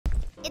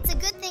It's a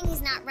good thing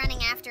he's not running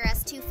after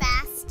us too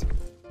fast.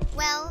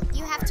 Well,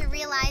 you have to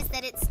realize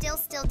that it's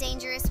still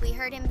dangerous. We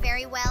heard him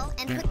very well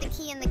and put the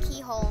key in the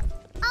keyhole.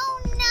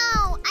 Oh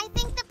no! I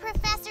think the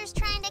professor's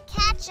trying to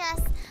catch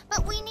us,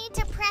 but we need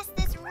to press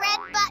this red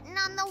button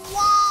on the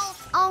wall.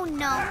 Oh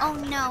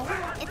no.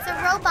 It's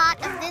a robot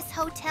of this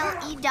Hotel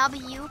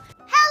EW.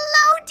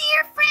 Hello,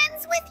 dear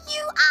friends, with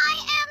you I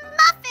am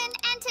Muffin,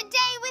 and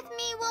today with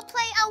me we'll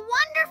play a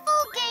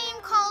wonderful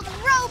game called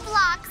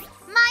Roblox,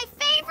 my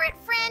favorite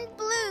friend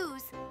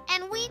Blues.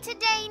 And we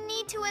today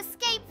need to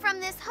escape from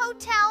this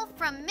hotel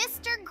from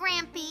Mr.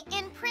 Grampy.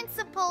 In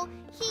principle,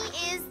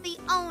 he is the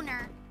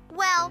owner.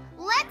 Well,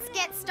 let's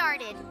get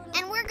started,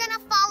 and we're gonna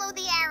follow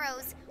the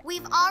arrows.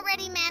 We've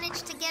already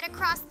managed to get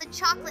across the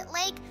chocolate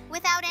lake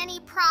without any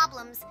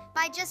problems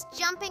by just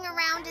jumping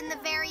around in the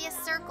various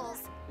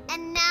circles.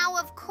 And now,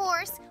 of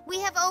course, we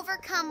have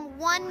overcome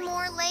one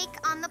more lake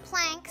on the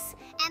planks,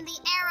 and the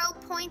arrow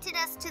pointed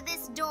us to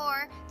this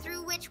door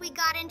through which we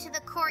got into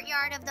the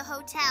courtyard of the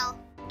hotel.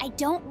 I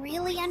don't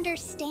really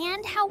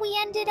understand how we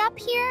ended up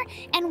here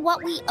and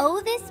what we owe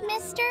this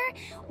mister.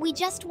 We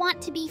just want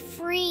to be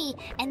free,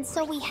 and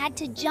so we had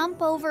to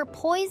jump over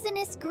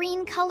poisonous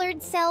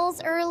green-colored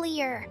cells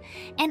earlier.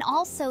 And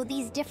also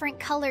these different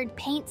colored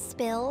paint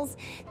spills.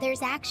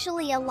 There's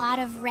actually a lot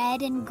of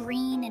red and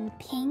green and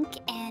pink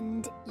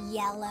and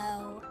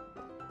yellow.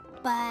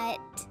 But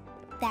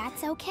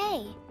that's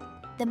okay.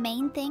 The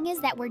main thing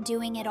is that we're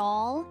doing it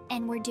all,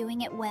 and we're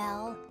doing it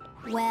well.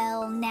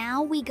 Well,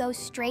 now we go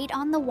straight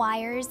on the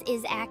wires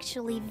is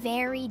actually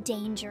very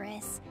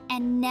dangerous,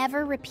 and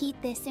never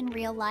repeat this in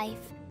real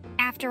life.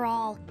 After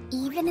all,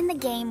 even in the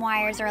game,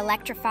 wires are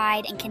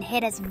electrified and can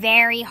hit us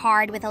very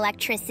hard with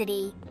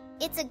electricity.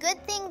 It's a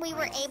good thing we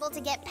were able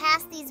to get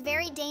past these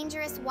very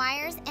dangerous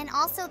wires and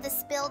also the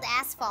spilled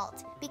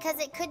asphalt, because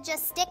it could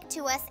just stick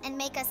to us and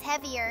make us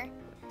heavier.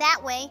 That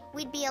way,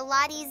 we'd be a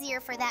lot easier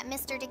for that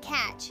mister to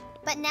catch.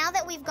 But now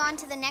that we've gone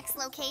to the next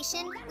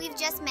location, we've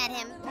just met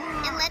him.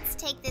 And let's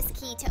take this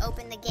key to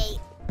open the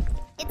gate.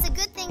 It's a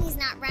good thing he's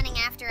not running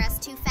after us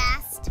too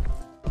fast.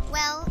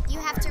 Well, you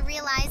have to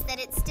realize that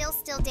it's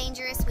still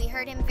dangerous. We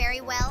heard him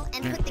very well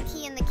and put the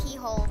key in the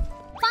keyhole.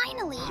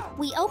 Finally,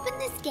 we open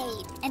this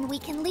gate and we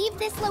can leave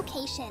this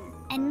location.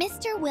 And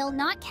Mr. will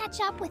not catch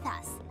up with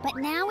us. But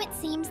now it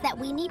seems that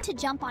we need to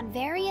jump on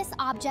various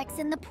objects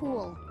in the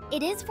pool.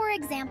 It is, for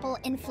example,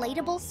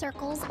 inflatable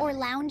circles or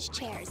lounge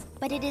chairs,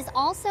 but it is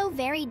also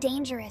very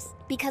dangerous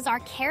because our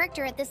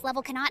character at this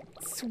level cannot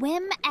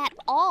swim at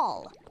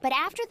all. But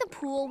after the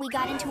pool, we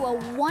got into a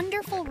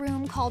wonderful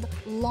room called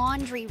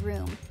Laundry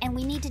Room, and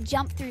we need to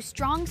jump through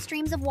strong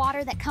streams of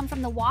water that come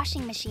from the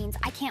washing machines.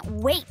 I can't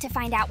wait to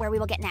find out where we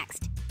will get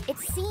next. It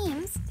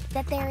seems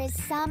that there is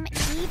some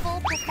evil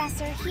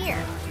professor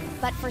here,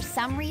 but for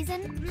some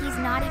reason, he's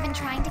not even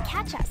trying to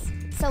catch us.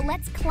 So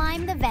let's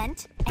climb the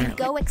vent and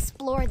go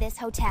explore this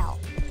hotel.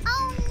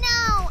 Oh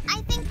no!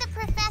 I think the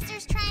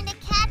professor's trying to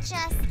catch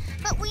us,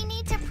 but we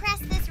need to press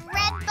this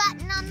red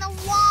button on the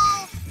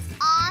wall.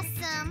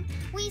 Awesome!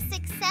 We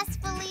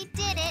successfully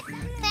did it,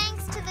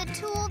 thanks to the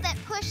tool that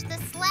pushed the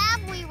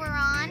slab we were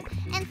on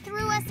and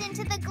threw us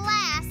into the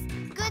glass.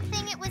 Good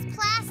thing it was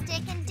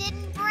plastic and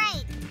didn't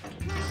break.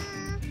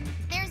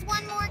 There's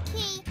one more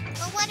key,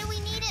 but what do we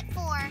need it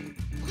for?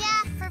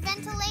 Yeah, for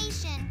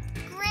ventilation.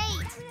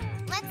 Great!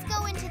 Let's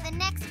go into the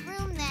next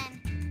room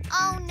then.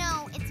 Oh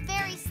no, it's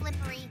very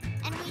slippery,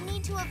 and we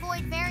need to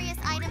avoid various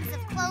items of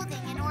clothing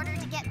in order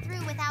to get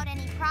through without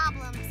any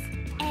problems.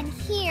 And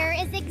here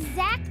is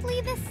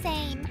exactly the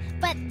same,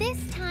 but this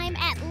time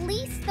at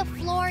least the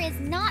floor is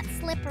not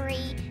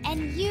slippery,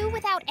 and you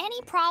without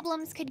any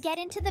problems could get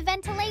into the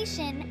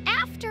ventilation.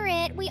 After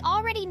it, we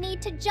already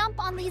need to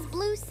jump on these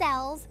blue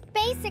cells.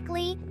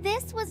 Basically,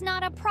 this was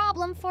not a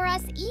problem for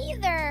us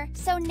either.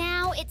 So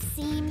now it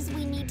seems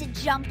we need to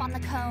jump on the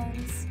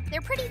cones.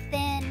 They're pretty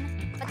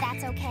thin, but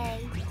that's okay.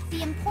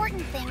 The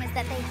important thing is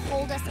that they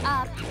hold us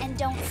up and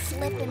don't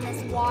slip in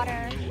this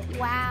water.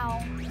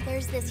 Wow,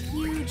 there's this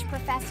huge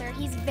professor.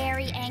 He's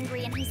very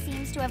angry and he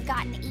seems to have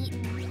gotten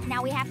eaten.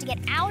 Now we have to get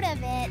out of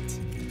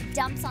it.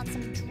 Dumps on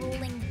some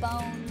drooling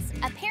bones.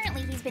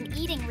 Apparently he's been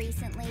eating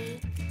recently.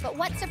 But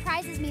what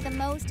surprises me the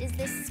most is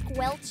this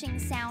squelching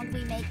sound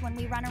we make when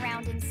we run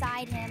around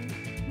inside him.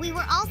 We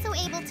were also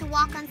able to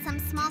walk on some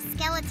small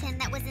skeleton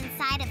that was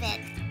inside of it.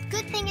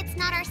 Good thing it's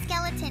not our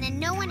skeleton and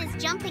no one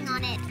is jumping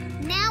on it.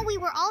 Now we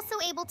were also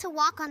able to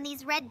walk on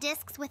these red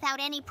discs without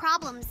any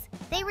problems.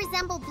 They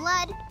resemble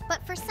blood,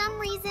 but for some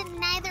reason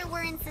neither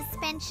were in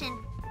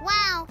suspension.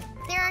 Wow,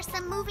 there are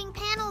some moving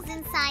panels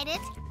inside it,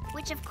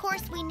 which of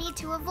course we need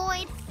to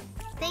avoid.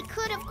 They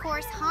could of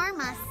course harm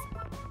us.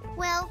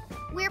 Well,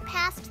 we're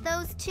past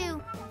those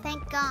too,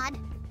 thank God.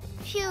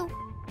 Phew.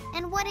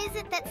 And what is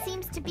it that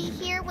seems to be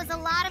here was a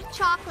lot of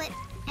chocolate.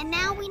 And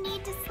now we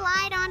need to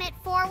slide on it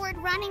forward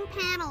running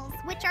panels,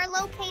 which are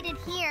located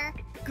here.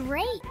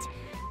 Great!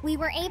 We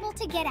were able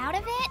to get out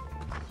of it.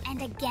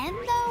 And again,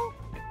 though,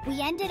 we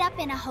ended up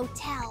in a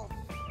hotel.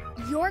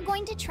 You're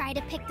going to try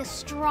to pick the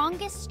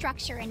strongest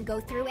structure and go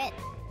through it.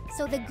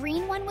 So the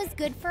green one was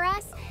good for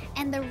us,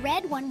 and the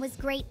red one was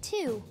great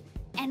too.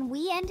 And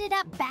we ended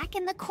up back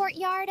in the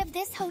courtyard of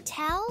this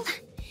hotel,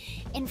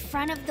 in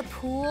front of the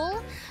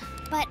pool.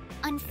 But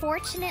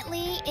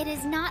unfortunately, it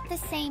is not the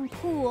same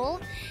pool,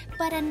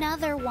 but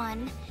another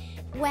one.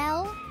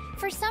 Well,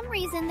 for some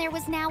reason, there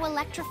was now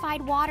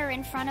electrified water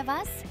in front of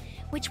us,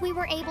 which we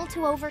were able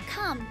to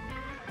overcome.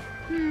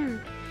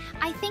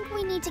 I think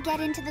we need to get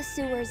into the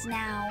sewers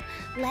now.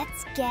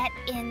 Let's get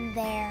in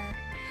there.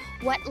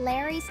 What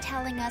Larry's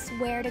telling us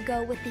where to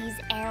go with these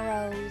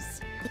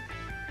arrows.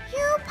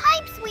 Phew,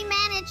 pipes we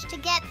managed to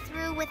get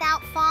through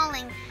without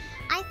falling.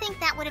 I think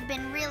that would have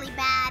been really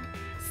bad.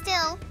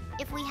 Still,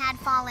 if we had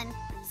fallen.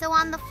 So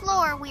on the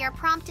floor, we are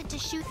prompted to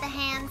shoot the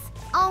hands.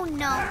 Oh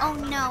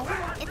no.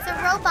 It's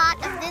a robot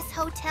of this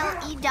Hotel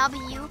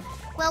EW.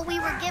 Well, we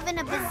were given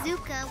a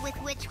bazooka with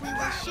which we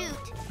will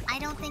shoot. I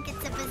don't think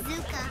it's a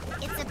bazooka.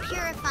 It's a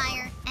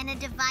purifier and a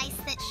device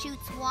that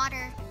shoots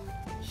water.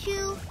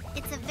 Phew,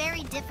 it's a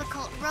very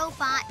difficult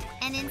robot,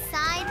 and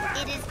inside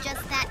it is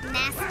just that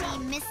nasty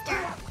mister,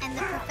 and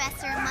the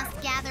professor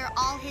must gather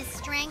all his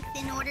strength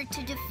in order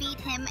to defeat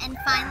him and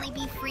finally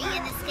be free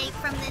and escape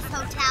from this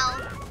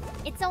hotel.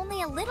 It's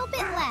only a little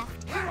bit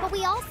left, but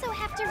we also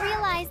have to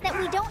realize that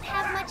we don't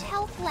have much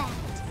health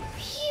left.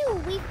 Phew,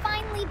 we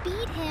finally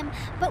beat him,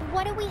 but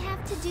what do we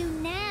have to do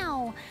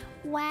now?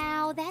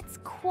 Wow, that's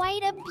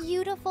quite a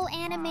beautiful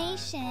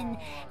animation.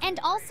 And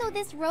also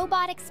this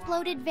robot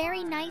exploded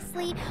very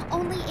nicely,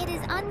 only it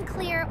is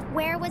unclear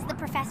where was the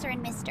professor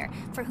and mister,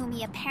 for whom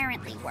he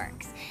apparently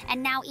works.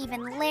 And now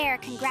even Lair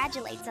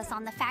congratulates us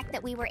on the fact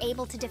that we were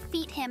able to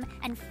defeat him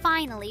and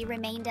finally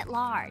remained at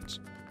large.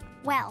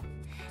 Well,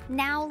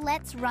 now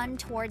let's run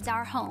towards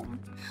our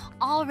home.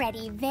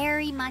 Already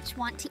very much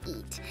want to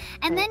eat.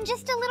 And then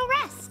just a little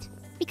rest,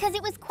 because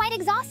it was quite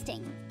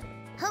exhausting.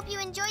 Hope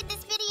you enjoyed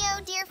this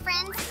video, dear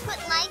friends. Put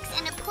likes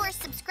and of course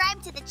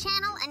subscribe to the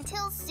channel.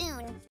 Until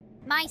soon.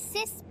 My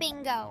sis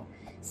Bingo.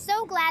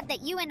 So glad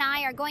that you and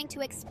I are going to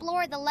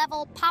explore the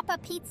level Papa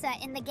Pizza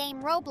in the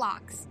game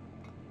Roblox.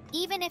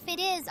 Even if it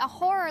is a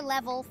horror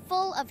level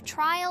full of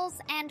trials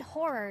and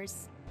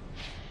horrors.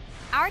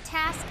 Our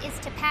task is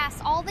to pass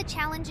all the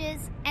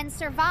challenges and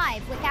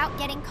survive without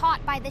getting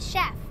caught by the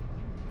chef,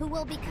 who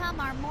will become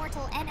our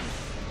mortal enemy.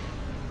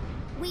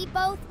 We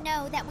both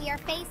know that we are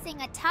facing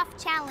a tough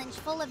challenge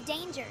full of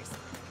dangers,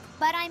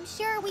 but I'm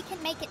sure we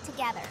can make it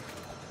together.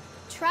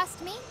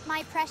 Trust me,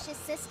 my precious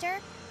sister,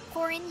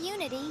 for in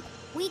unity,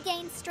 we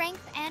gain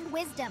strength and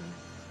wisdom.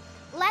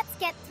 Let's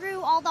get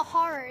through all the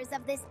horrors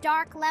of this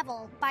dark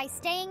level by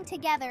staying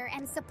together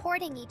and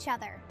supporting each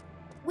other.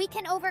 We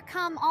can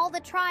overcome all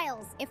the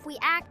trials if we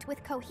act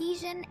with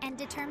cohesion and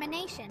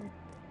determination.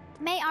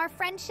 May our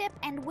friendship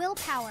and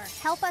willpower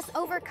help us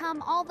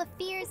overcome all the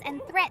fears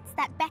and threats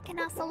that beckon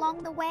us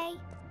along the way.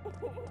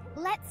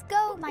 Let's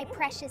go, my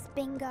precious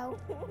Bingo.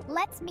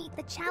 Let's meet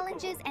the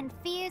challenges and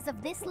fears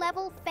of this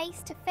level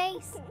face to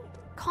face.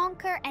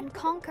 Conquer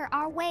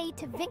our way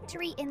to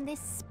victory in this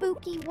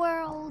spooky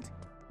world.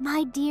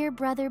 My dear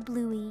brother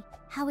Bluey,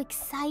 how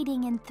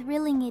exciting and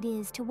thrilling it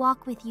is to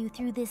walk with you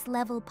through this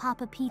level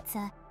Papa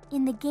Pizza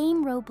in the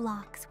game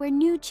Roblox, where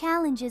new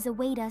challenges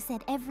await us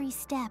at every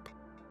step.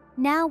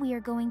 Now we are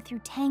going through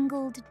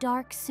tangled,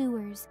 dark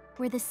sewers,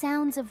 where the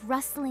sounds of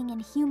rustling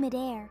and humid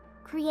air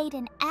create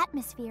an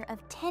atmosphere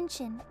of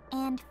tension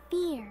and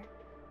fear.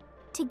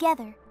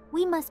 Together,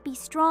 we must be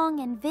strong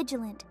and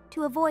vigilant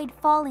to avoid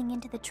falling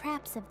into the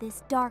traps of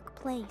this dark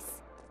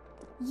place.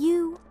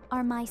 You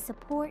are my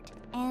support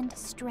and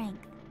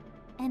strength,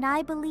 and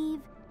I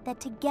believe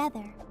that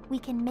together we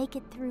can make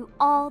it through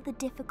all the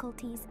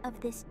difficulties of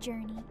this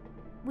journey.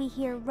 We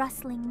hear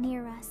rustling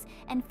near us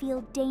and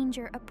feel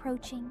danger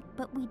approaching,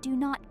 but we do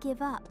not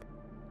give up.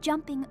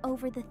 Jumping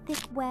over the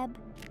thick web,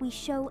 we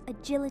show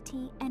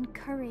agility and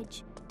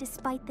courage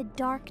despite the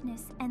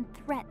darkness and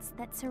threats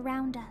that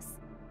surround us.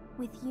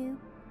 With you,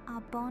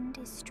 our bond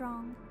is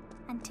strong,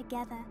 and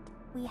together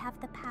we have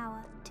the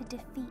power to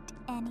defeat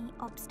any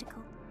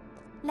obstacle.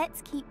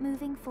 Let's keep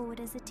moving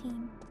forward as a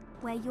team,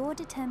 where your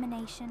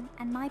determination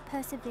and my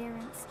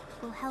perseverance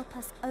will help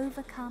us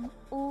overcome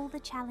all the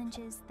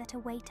challenges that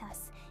await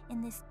us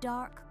in this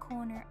dark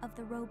corner of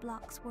the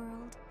Roblox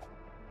world.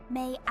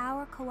 May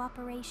our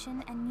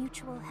cooperation and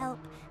mutual help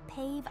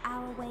pave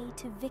our way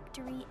to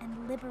victory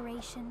and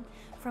liberation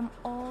from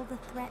all the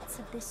threats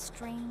of this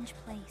strange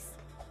place.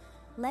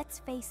 Let's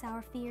face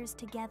our fears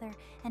together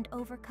and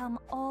overcome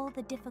all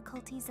the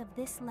difficulties of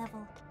this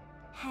level.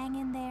 Hang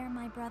in there,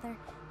 my brother.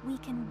 We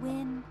can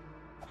win.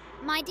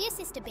 My dear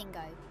sister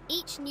Bingo,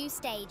 each new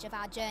stage of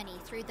our journey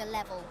through the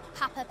level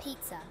Papa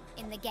Pizza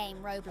in the game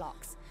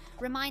Roblox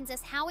reminds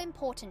us how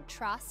important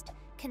trust,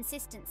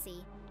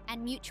 consistency,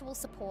 and mutual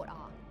support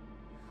are.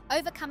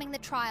 Overcoming the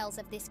trials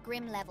of this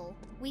grim level,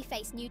 we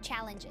face new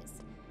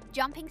challenges,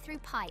 jumping through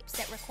pipes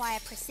that require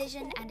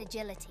precision and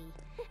agility,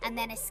 and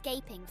then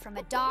escaping from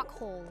a dark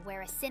hall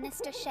where a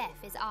sinister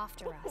chef is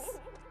after us.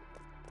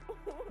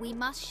 We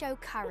must show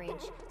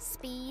courage,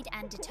 speed,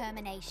 and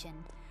determination,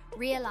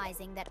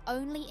 realizing that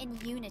only in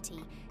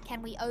unity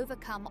can we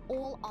overcome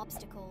all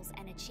obstacles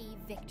and achieve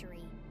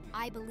victory.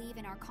 I believe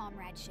in our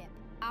comradeship,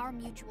 our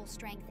mutual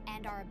strength,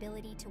 and our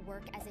ability to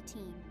work as a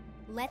team.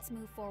 Let's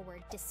move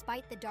forward,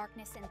 despite the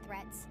darkness and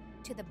threats,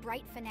 to the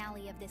bright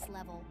finale of this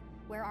level,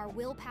 where our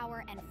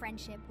willpower and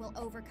friendship will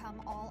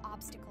overcome all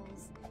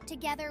obstacles.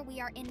 Together we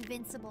are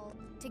invincible.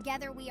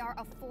 Together we are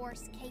a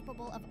force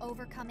capable of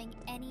overcoming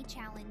any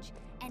challenge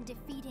and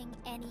defeating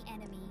any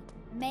enemy.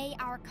 May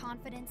our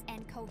confidence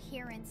and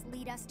coherence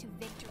lead us to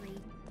victory.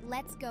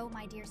 Let's go,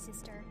 my dear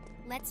sister.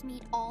 Let's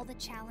meet all the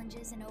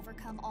challenges and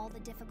overcome all the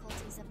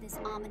difficulties of this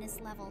ominous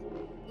level.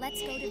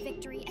 Let's go to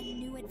victory and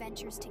new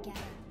adventures together.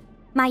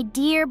 My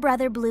dear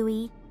brother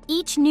Bluey,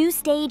 each new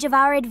stage of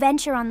our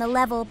adventure on the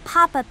level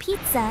Papa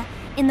Pizza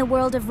in the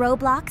world of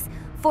Roblox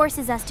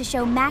forces us to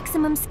show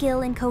maximum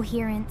skill and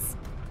coherence.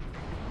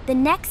 The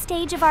next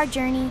stage of our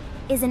journey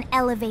is an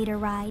elevator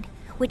ride,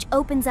 which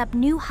opens up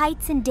new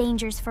heights and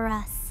dangers for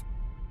us.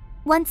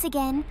 Once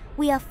again,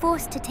 we are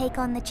forced to take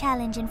on the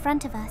challenge in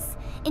front of us,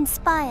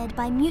 inspired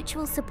by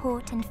mutual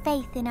support and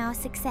faith in our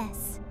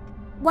success.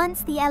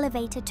 Once the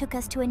elevator took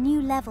us to a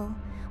new level,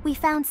 we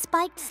found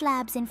spiked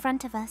slabs in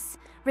front of us,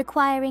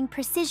 requiring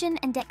precision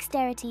and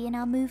dexterity in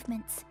our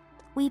movements.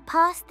 We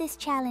passed this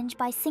challenge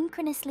by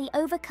synchronously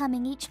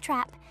overcoming each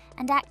trap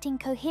and acting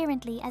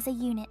coherently as a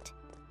unit.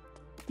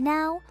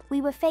 Now,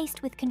 we were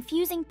faced with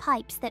confusing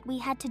pipes that we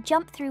had to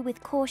jump through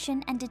with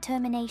caution and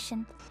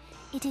determination.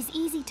 It is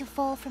easy to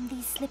fall from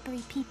these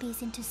slippery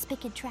peepees into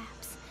spigot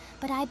traps,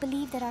 but I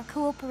believe that our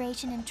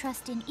cooperation and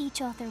trust in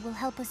each other will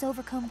help us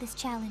overcome this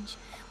challenge.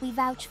 We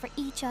vouch for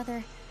each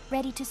other,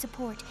 ready to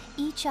support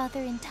each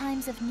other in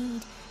times of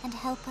need and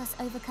help us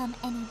overcome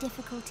any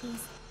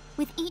difficulties.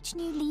 With each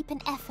new leap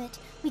and effort,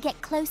 we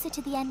get closer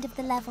to the end of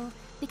the level,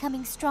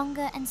 becoming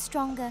stronger and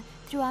stronger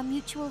through our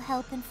mutual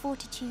help and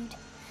fortitude.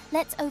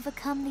 Let's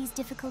overcome these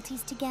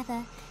difficulties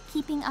together,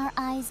 keeping our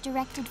eyes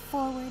directed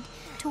forward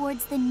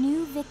towards the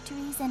new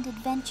victories and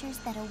adventures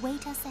that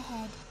await us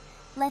ahead.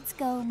 Let's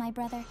go, my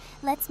brother.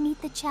 Let's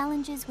meet the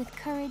challenges with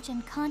courage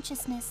and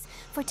consciousness,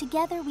 for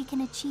together we can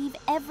achieve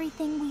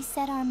everything we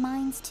set our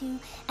minds to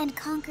and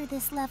conquer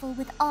this level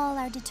with all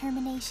our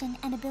determination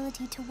and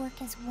ability to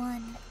work as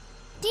one.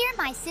 Dear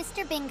my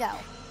sister Bingo,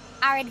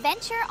 our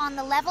adventure on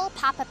the level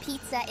Papa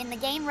Pizza in the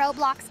game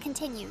Roblox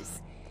continues,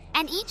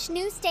 and each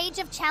new stage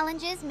of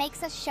challenges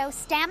makes us show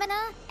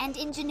stamina and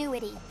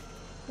ingenuity.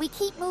 We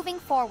keep moving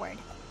forward,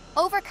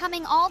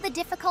 overcoming all the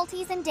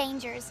difficulties and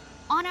dangers,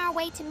 on our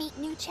way to meet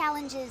new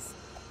challenges.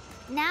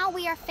 Now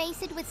we are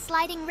faced with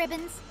sliding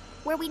ribbons,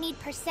 where we need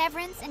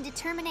perseverance and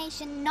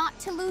determination not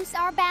to lose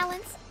our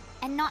balance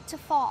and not to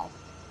fall.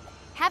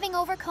 Having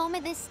overcome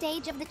this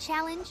stage of the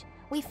challenge,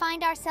 we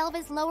find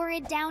ourselves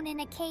lowered down in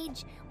a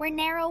cage where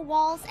narrow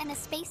walls and a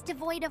space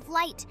devoid of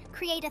light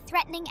create a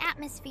threatening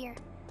atmosphere.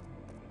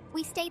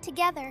 We stay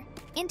together,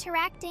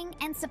 interacting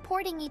and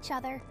supporting each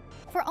other,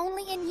 for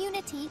only in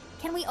unity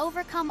can we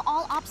overcome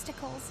all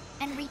obstacles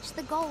and reach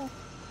the goal.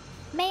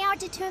 May our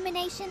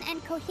determination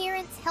and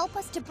coherence help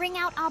us to bring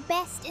out our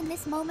best in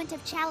this moment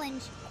of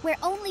challenge, where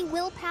only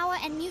willpower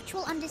and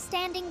mutual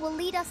understanding will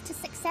lead us to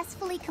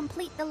successfully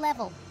complete the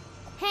level.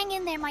 Hang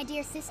in there, my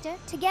dear sister.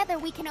 Together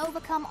we can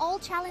overcome all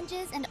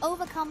challenges and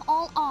overcome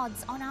all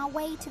odds on our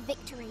way to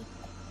victory.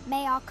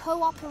 May our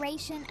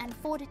cooperation and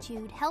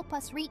fortitude help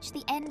us reach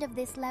the end of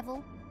this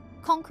level,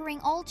 conquering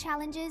all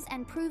challenges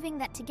and proving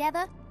that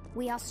together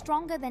we are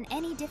stronger than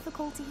any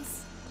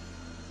difficulties.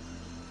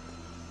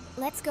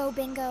 Let's go,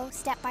 Bingo,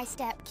 step by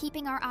step,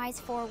 keeping our eyes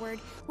forward.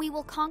 We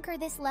will conquer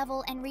this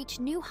level and reach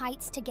new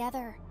heights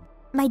together.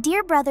 My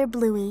dear brother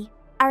Bluey,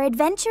 our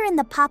adventure in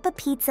the Papa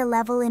Pizza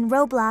level in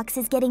Roblox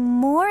is getting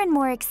more and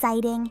more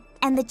exciting,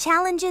 and the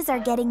challenges are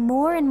getting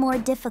more and more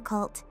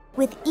difficult.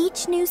 With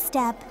each new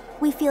step,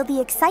 we feel the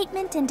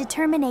excitement and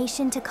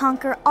determination to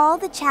conquer all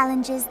the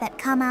challenges that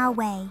come our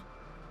way.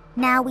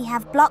 Now we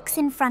have blocks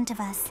in front of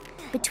us,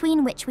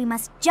 between which we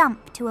must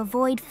jump to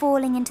avoid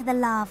falling into the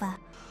lava,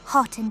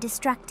 hot and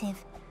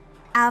destructive.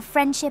 Our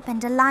friendship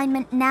and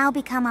alignment now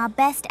become our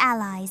best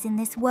allies in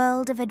this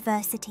world of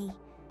adversity.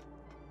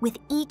 With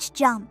each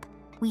jump,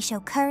 we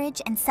show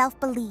courage and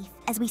self-belief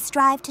as we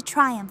strive to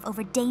triumph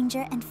over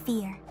danger and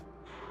fear.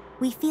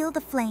 We feel the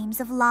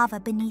flames of lava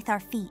beneath our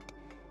feet,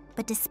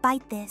 but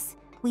despite this,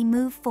 we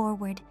move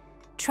forward,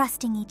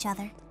 trusting each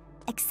other,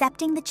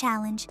 accepting the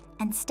challenge,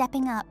 and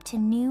stepping up to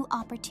new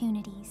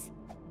opportunities.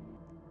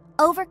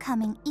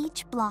 Overcoming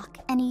each block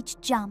and each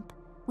jump,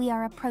 we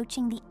are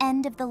approaching the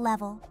end of the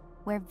level,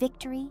 where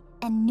victory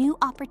and new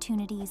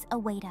opportunities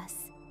await us.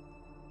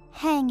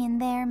 Hang in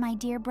there, my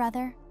dear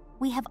brother.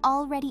 We have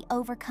already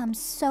overcome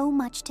so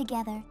much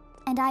together,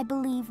 and I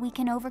believe we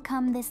can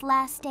overcome this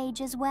last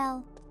stage as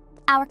well.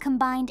 Our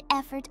combined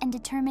effort and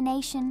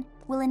determination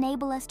will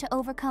enable us to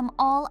overcome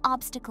all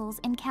obstacles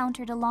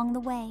encountered along the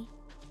way.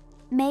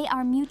 May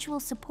our mutual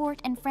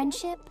support and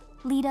friendship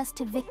lead us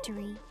to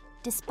victory,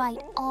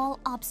 despite all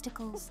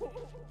obstacles.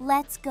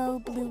 Let's go,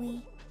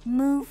 Bluey.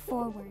 Move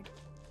forward,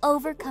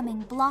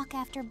 overcoming block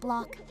after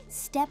block,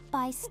 step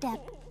by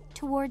step,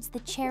 towards the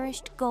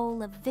cherished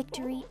goal of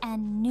victory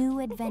and new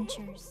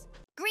adventures.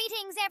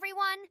 Greetings,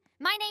 everyone!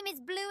 My name is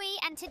Bluey,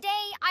 and today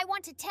I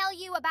want to tell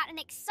you about an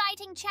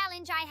exciting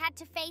challenge I had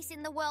to face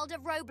in the world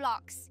of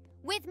Roblox.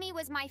 With me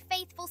was my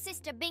faithful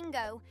sister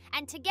Bingo,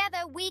 and together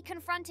we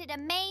confronted a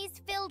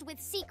maze filled with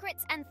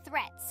secrets and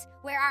threats,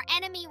 where our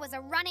enemy was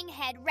a running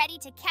head ready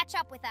to catch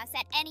up with us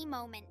at any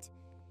moment.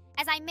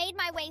 As I made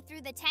my way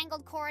through the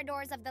tangled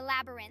corridors of the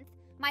labyrinth,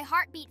 my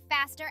heart beat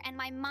faster and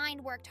my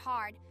mind worked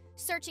hard,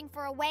 searching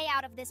for a way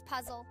out of this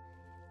puzzle.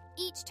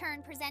 Each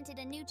turn presented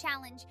a new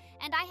challenge,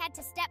 and I had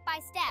to step by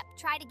step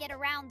try to get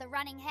around the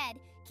running head,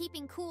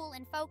 keeping cool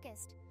and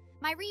focused.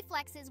 My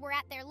reflexes were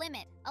at their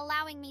limit,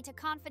 allowing me to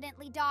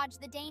confidently dodge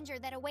the danger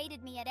that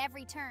awaited me at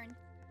every turn.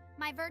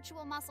 My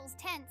virtual muscles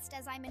tensed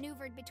as I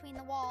maneuvered between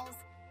the walls,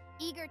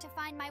 eager to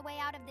find my way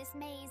out of this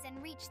maze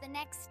and reach the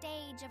next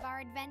stage of our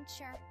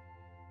adventure.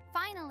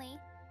 Finally,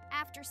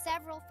 after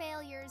several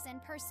failures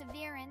and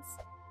perseverance,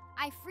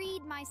 I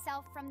freed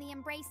myself from the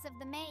embrace of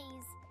the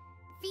maze,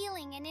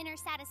 feeling an inner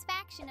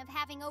satisfaction of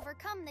having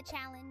overcome the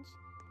challenge.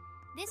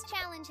 This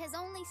challenge has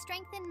only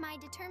strengthened my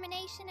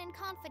determination and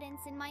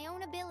confidence in my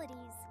own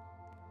abilities.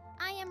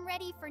 I am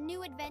ready for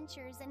new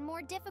adventures and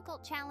more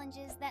difficult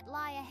challenges that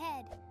lie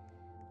ahead.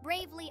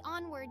 Bravely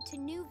onward to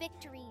new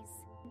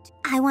victories.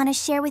 I want to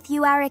share with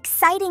you our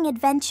exciting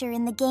adventure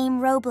in the game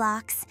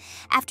Roblox.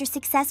 After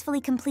successfully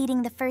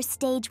completing the first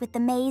stage with the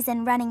maze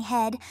and running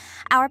head,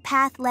 our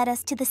path led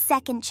us to the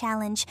second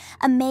challenge,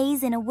 a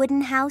maze in a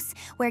wooden house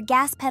where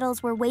gas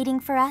pedals were waiting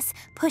for us,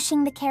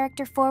 pushing the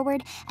character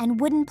forward,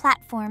 and wooden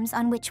platforms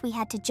on which we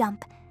had to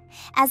jump.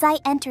 As I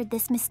entered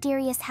this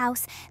mysterious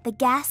house, the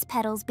gas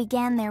pedals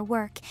began their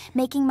work,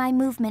 making my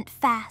movement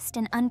fast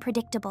and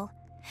unpredictable.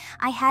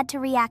 I had to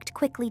react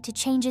quickly to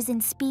changes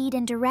in speed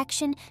and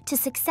direction to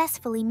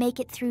successfully make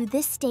it through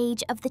this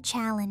stage of the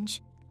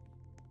challenge.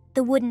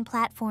 The wooden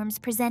platforms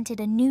presented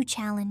a new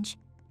challenge.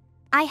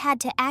 I had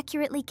to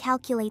accurately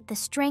calculate the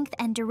strength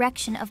and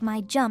direction of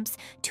my jumps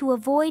to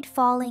avoid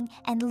falling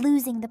and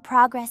losing the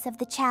progress of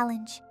the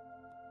challenge.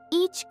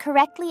 Each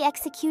correctly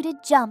executed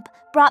jump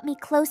brought me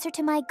closer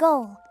to my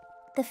goal.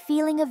 The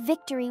feeling of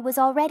victory was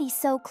already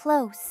so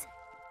close.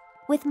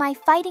 With my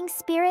fighting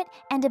spirit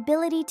and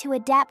ability to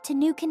adapt to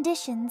new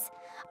conditions,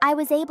 I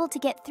was able to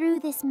get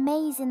through this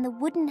maze in the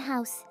wooden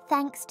house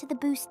thanks to the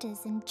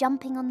boosters and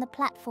jumping on the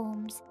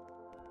platforms.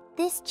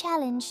 This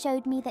challenge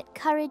showed me that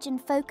courage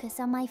and focus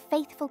are my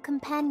faithful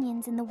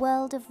companions in the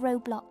world of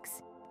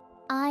Roblox.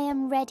 I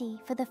am ready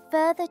for the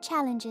further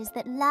challenges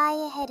that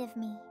lie ahead of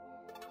me.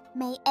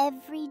 May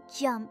every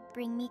jump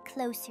bring me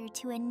closer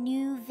to a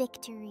new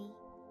victory.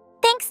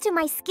 Thanks to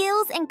my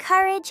skills and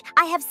courage,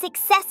 I have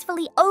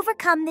successfully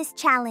overcome this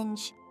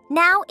challenge.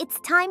 Now it's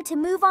time to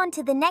move on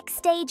to the next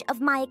stage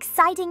of my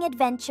exciting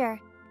adventure.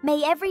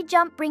 May every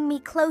jump bring me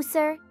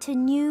closer to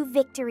new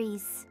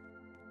victories.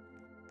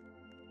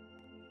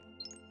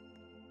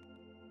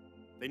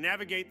 They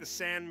navigate the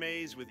sand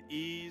maze with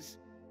ease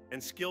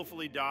and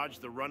skillfully dodge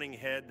the running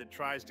head that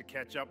tries to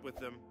catch up with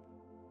them.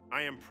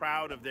 I am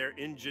proud of their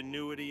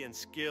ingenuity and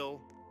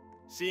skill.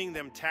 Seeing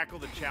them tackle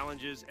the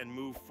challenges and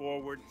move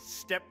forward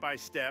step by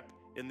step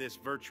in this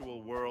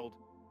virtual world.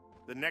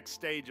 The next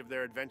stage of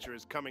their adventure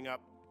is coming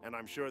up, and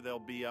I'm sure they'll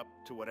be up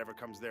to whatever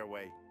comes their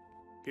way.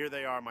 Here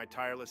they are, my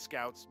tireless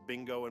scouts,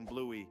 Bingo and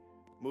Bluey,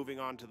 moving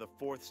on to the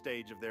fourth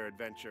stage of their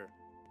adventure.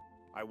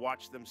 I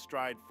watch them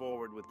stride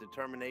forward with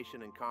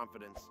determination and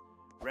confidence,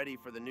 ready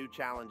for the new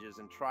challenges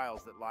and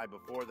trials that lie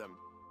before them.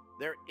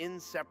 Their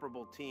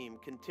inseparable team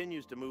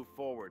continues to move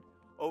forward,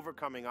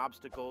 overcoming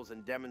obstacles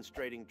and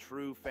demonstrating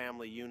true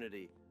family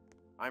unity.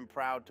 I'm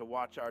proud to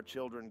watch our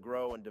children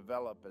grow and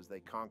develop as they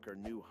conquer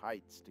new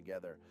heights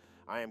together.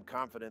 I am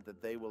confident that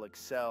they will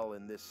excel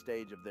in this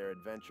stage of their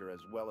adventure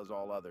as well as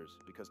all others,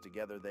 because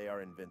together they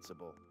are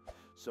invincible.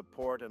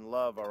 Support and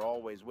love are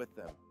always with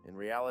them, in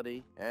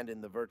reality and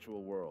in the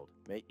virtual world.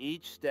 May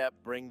each step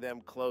bring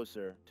them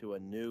closer to a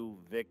new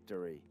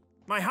victory.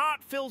 My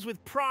heart fills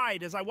with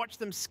pride as I watch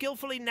them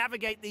skillfully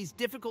navigate these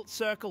difficult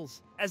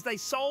circles, as they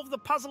solve the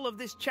puzzle of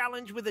this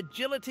challenge with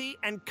agility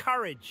and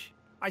courage.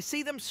 I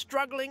see them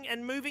struggling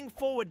and moving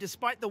forward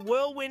despite the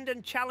whirlwind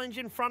and challenge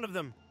in front of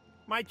them.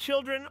 My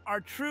children are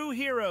true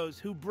heroes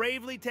who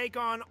bravely take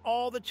on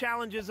all the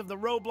challenges of the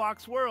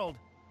Roblox world.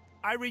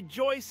 I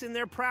rejoice in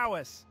their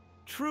prowess,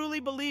 truly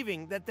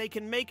believing that they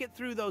can make it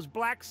through those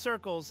black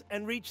circles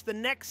and reach the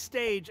next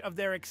stage of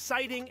their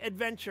exciting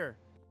adventure.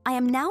 I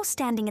am now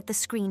standing at the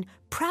screen,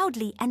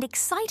 proudly and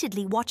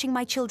excitedly watching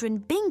my children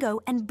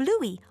Bingo and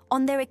Bluey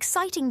on their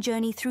exciting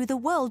journey through the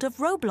world of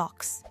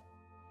Roblox.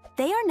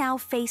 They are now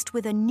faced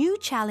with a new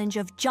challenge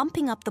of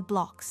jumping up the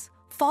blocks,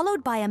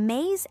 followed by a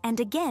maze and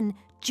again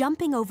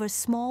jumping over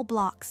small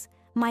blocks.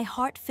 My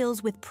heart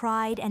fills with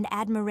pride and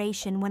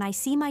admiration when I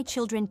see my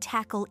children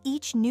tackle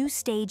each new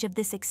stage of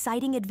this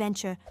exciting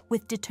adventure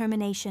with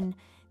determination.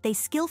 They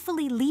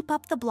skillfully leap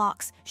up the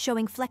blocks,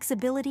 showing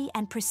flexibility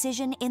and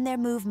precision in their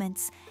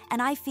movements,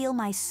 and I feel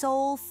my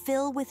soul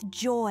fill with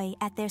joy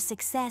at their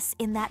success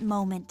in that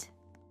moment.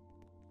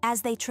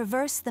 As they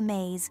traverse the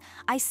maze,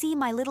 I see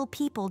my little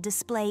people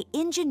display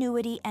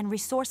ingenuity and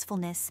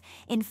resourcefulness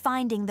in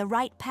finding the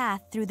right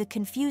path through the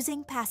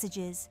confusing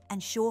passages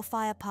and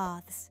surefire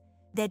paths.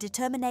 Their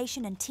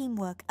determination and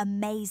teamwork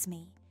amaze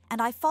me,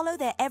 and I follow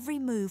their every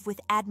move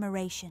with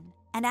admiration.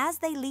 And as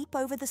they leap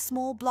over the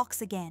small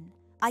blocks again,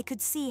 I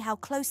could see how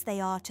close they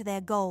are to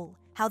their goal,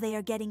 how they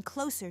are getting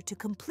closer to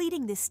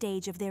completing this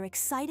stage of their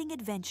exciting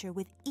adventure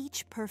with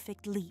each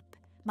perfect leap.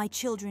 My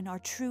children are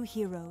true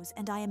heroes,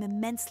 and I am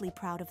immensely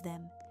proud of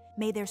them.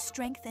 May their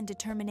strength and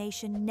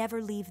determination never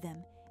leave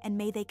them, and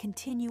may they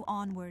continue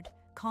onward,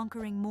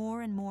 conquering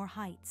more and more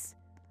heights.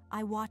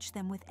 I watch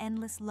them with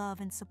endless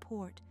love and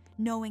support,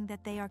 knowing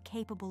that they are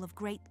capable of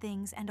great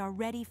things and are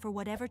ready for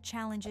whatever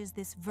challenges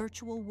this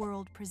virtual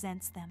world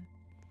presents them.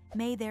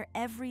 May their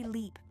every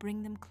leap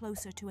bring them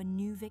closer to a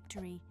new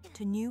victory,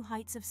 to new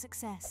heights of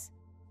success.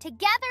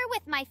 Together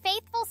with my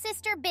faithful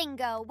sister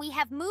Bingo, we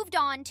have moved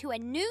on to a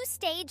new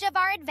stage of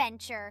our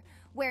adventure,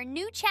 where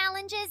new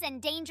challenges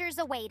and dangers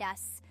await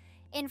us.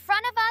 In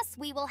front of us,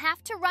 we will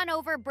have to run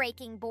over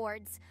breaking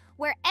boards,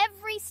 where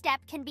every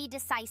step can be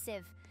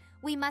decisive.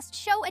 We must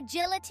show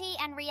agility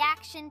and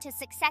reaction to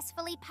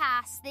successfully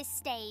pass this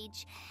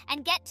stage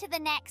and get to the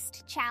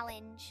next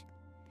challenge.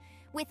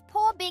 With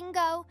poor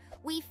Bingo,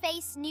 we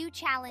face new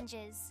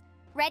challenges,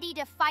 ready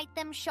to fight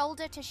them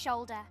shoulder to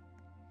shoulder.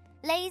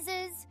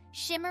 Lasers,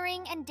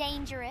 shimmering and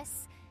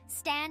dangerous,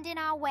 stand in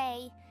our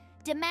way,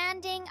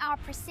 demanding our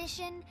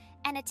precision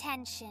and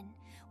attention.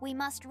 We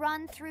must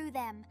run through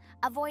them,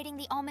 avoiding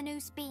the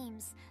ominous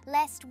beams,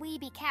 lest we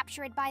be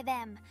captured by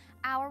them.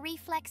 Our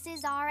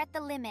reflexes are at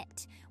the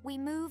limit. We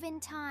move in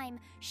time,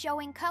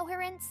 showing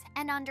coherence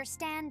and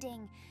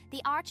understanding.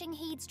 The arching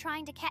heats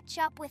trying to catch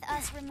up with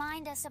us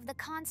remind us of the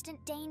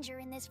constant danger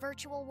in this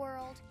virtual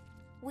world.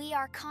 We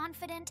are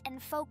confident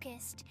and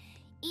focused,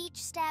 each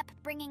step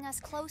bringing us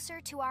closer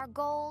to our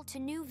goal, to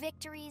new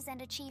victories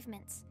and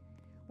achievements.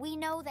 We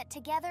know that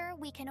together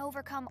we can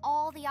overcome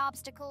all the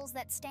obstacles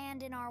that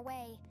stand in our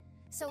way.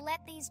 So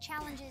let these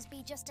challenges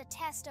be just a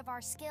test of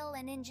our skill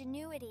and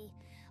ingenuity.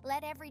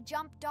 Let every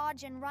jump,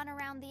 dodge, and run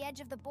around the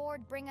edge of the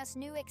board bring us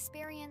new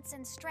experience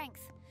and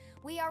strength.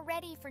 We are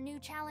ready for new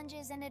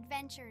challenges and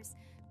adventures,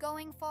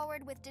 going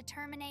forward with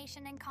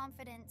determination and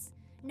confidence,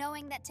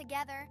 knowing that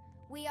together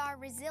we are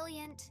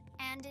resilient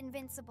and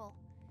invincible.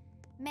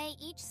 May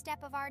each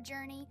step of our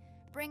journey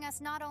bring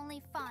us not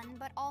only fun,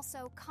 but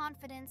also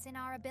confidence in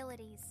our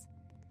abilities.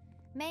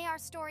 May our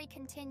story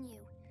continue.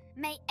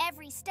 May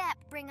every step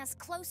bring us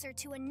closer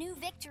to a new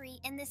victory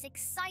in this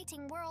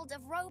exciting world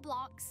of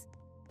Roblox.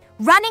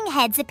 Running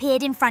heads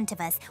appeared in front of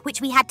us,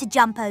 which we had to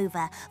jump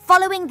over,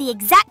 following the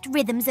exact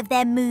rhythms of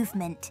their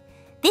movement.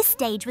 This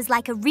stage was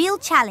like a real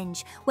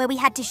challenge, where we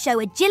had to show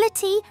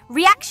agility,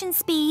 reaction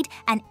speed,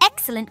 and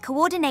excellent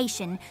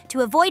coordination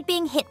to avoid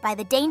being hit by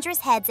the dangerous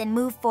heads and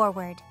move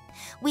forward.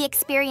 We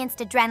experienced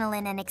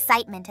adrenaline and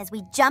excitement as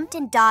we jumped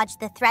and dodged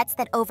the threats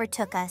that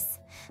overtook us.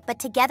 But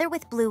together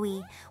with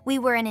Bluey, we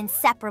were an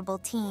inseparable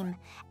team,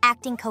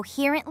 acting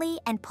coherently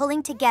and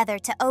pulling together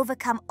to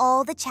overcome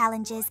all the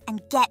challenges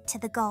and get to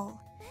the goal.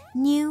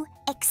 New,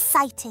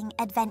 exciting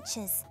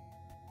adventures.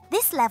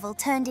 This level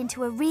turned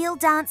into a real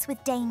dance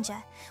with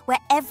danger, where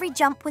every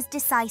jump was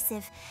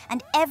decisive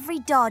and every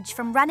dodge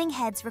from running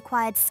heads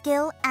required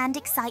skill and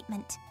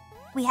excitement.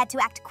 We had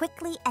to act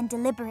quickly and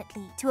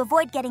deliberately to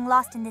avoid getting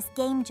lost in this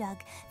game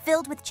jug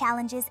filled with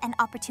challenges and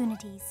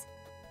opportunities.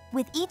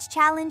 With each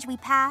challenge we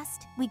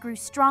passed, we grew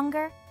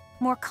stronger,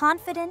 more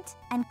confident,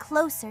 and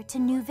closer to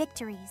new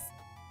victories.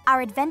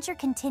 Our adventure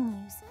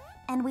continues,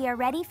 and we are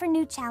ready for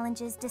new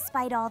challenges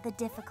despite all the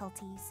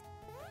difficulties.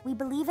 We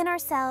believe in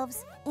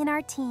ourselves, in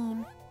our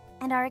team,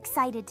 and are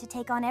excited to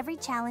take on every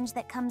challenge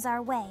that comes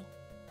our way.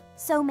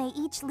 So may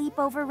each leap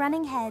over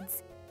running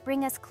heads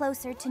bring us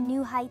closer to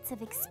new heights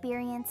of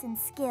experience and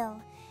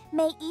skill.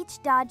 May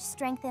each dodge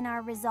strengthen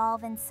our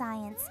resolve and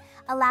science,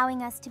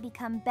 allowing us to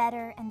become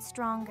better and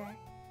stronger.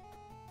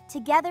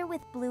 Together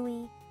with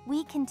Bluey,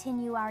 we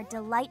continue our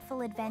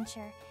delightful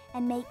adventure,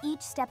 and may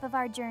each step of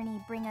our journey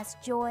bring us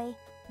joy,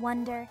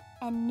 wonder,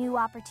 and new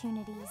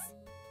opportunities.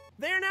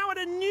 They are now at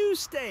a new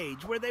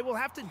stage where they will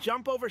have to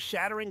jump over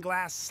shattering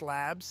glass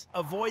slabs,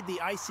 avoid the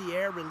icy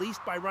air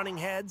released by running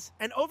heads,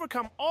 and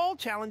overcome all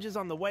challenges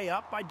on the way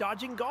up by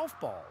dodging golf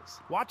balls.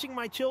 Watching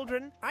my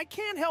children, I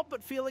can't help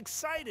but feel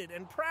excited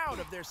and proud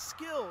of their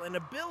skill and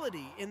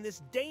ability in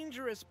this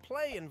dangerous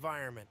play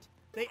environment.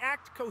 They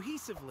act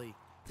cohesively,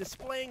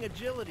 displaying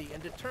agility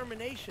and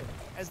determination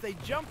as they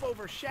jump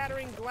over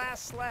shattering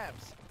glass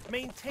slabs,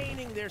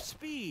 maintaining their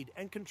speed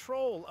and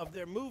control of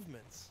their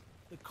movements.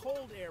 The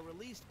cold air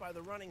released by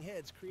the running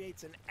heads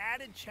creates an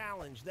added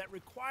challenge that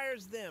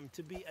requires them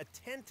to be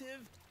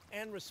attentive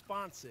and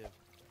responsive.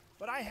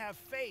 But I have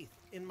faith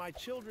in my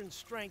children's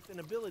strength and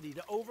ability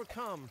to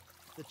overcome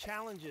the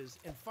challenges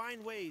and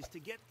find ways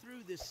to get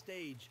through this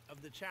stage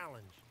of the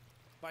challenge.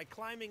 By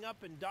climbing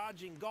up and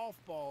dodging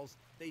golf balls,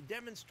 they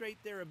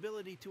demonstrate their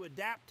ability to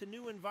adapt to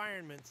new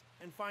environments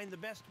and find the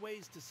best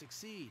ways to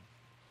succeed.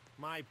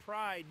 My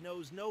pride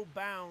knows no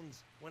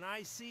bounds when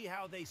I see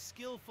how they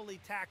skillfully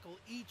tackle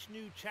each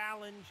new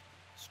challenge,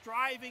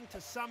 striving to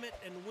summit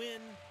and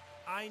win.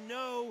 I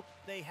know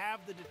they have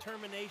the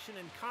determination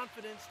and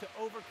confidence to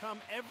overcome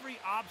every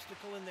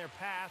obstacle in their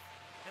path,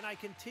 and I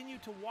continue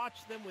to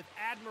watch them with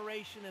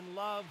admiration and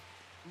love,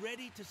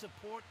 ready to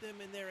support them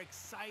in their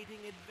exciting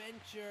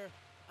adventure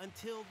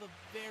until the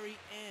very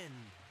end.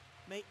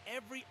 May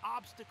every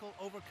obstacle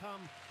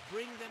overcome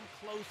bring them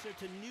closer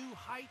to new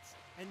heights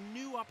and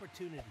new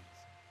opportunities.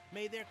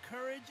 May their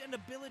courage and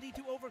ability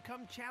to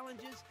overcome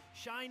challenges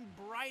shine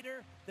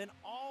brighter than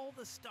all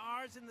the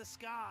stars in the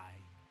sky.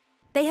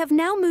 They have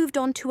now moved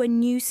on to a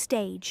new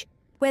stage,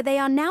 where they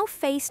are now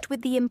faced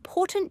with the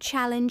important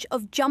challenge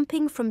of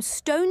jumping from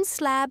stone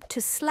slab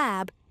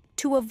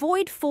to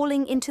avoid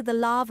falling into the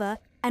lava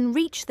and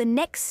reach the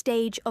next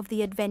stage of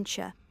the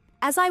adventure.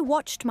 As I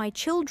watched my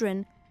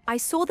children, I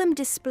saw them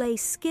display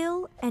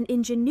skill and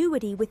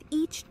ingenuity with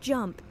each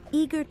jump,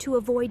 eager to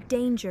avoid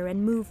danger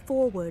and move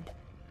forward.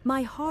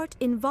 My heart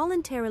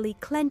involuntarily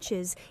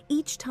clenches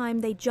each time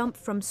they jump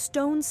from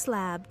stone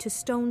slab to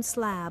stone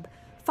slab,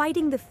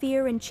 fighting the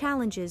fear and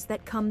challenges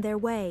that come their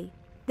way.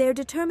 Their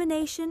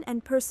determination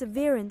and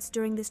perseverance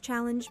during this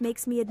challenge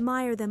makes me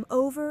admire them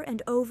over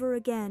and over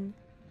again.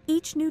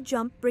 Each new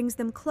jump brings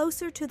them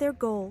closer to their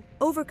goal,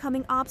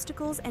 overcoming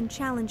obstacles and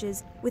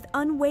challenges with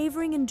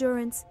unwavering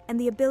endurance and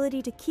the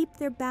ability to keep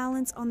their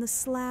balance on the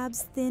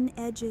slab's thin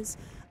edges,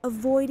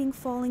 avoiding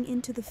falling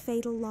into the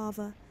fatal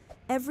lava.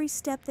 Every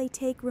step they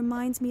take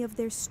reminds me of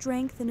their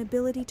strength and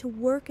ability to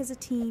work as a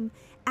team,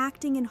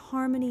 acting in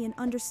harmony and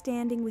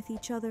understanding with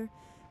each other.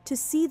 To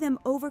see them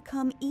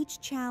overcome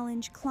each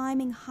challenge,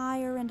 climbing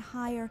higher and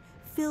higher,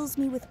 fills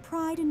me with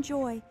pride and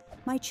joy.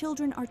 My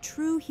children are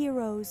true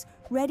heroes,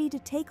 ready to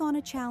take on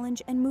a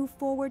challenge and move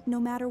forward no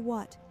matter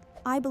what.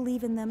 I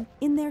believe in them,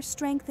 in their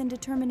strength and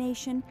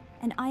determination,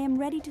 and I am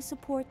ready to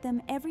support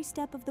them every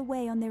step of the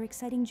way on their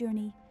exciting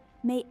journey.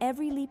 May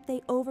every leap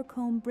they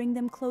overcome bring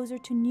them closer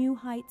to new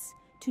heights,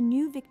 to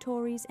new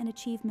victories and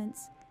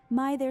achievements.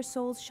 May their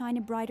souls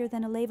shine brighter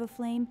than a lava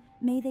flame.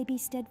 May they be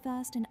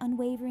steadfast and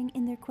unwavering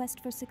in their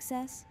quest for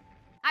success.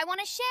 I want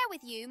to share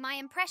with you my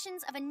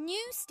impressions of a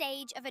new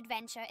stage of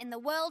adventure in the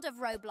world of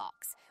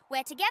Roblox,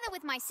 where together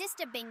with my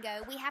sister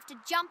Bingo, we have to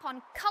jump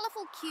on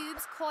colorful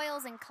cubes,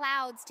 coils, and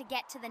clouds to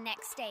get to the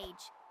next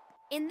stage.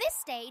 In this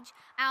stage,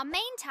 our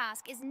main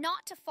task is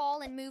not to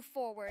fall and move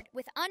forward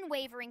with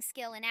unwavering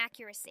skill and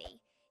accuracy.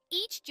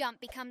 Each jump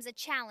becomes a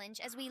challenge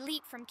as we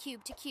leap from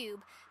cube to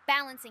cube,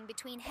 balancing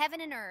between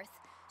heaven and earth,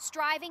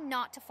 striving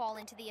not to fall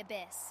into the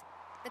abyss.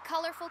 The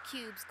colorful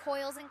cubes,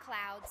 coils, and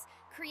clouds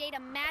create a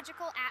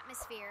magical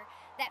atmosphere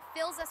that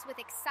fills us with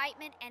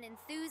excitement and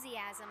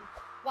enthusiasm,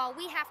 while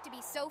we have to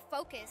be so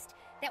focused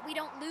that we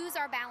don't lose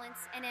our balance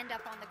and end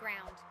up on the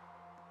ground.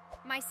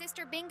 My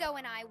sister Bingo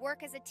and I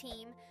work as a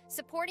team,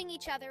 supporting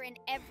each other in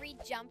every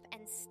jump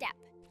and step.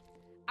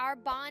 Our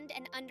bond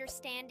and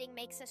understanding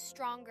makes us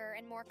stronger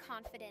and more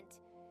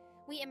confident.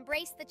 We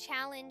embrace the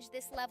challenge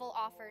this level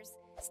offers,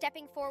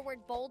 stepping forward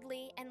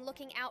boldly and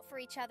looking out for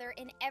each other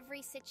in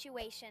every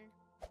situation.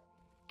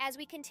 As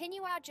we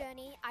continue our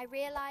journey, I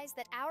realize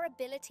that our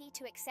ability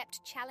to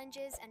accept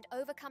challenges and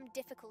overcome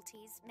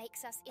difficulties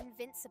makes us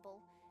invincible.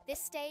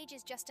 This stage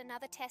is just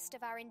another test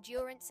of our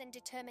endurance and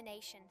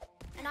determination,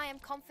 and I am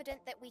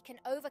confident that we can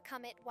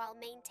overcome it while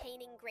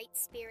maintaining great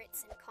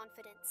spirits and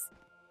confidence.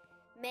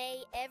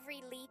 May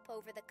every leap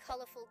over the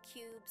colorful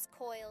cubes,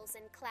 coils,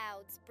 and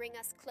clouds bring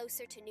us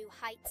closer to new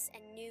heights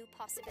and new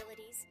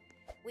possibilities.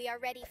 We are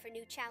ready for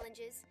new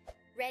challenges,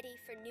 ready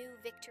for new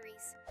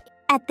victories.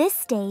 At this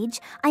stage,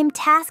 I'm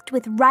tasked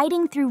with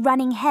riding through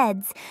running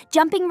heads,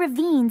 jumping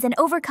ravines, and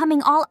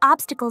overcoming all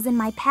obstacles in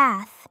my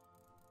path.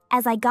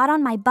 As I got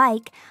on my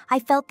bike, I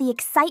felt the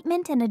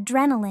excitement and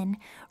adrenaline,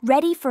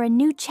 ready for a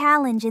new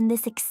challenge in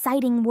this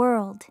exciting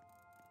world.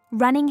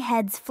 Running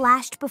heads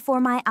flashed before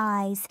my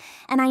eyes,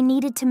 and I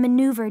needed to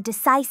maneuver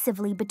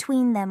decisively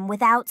between them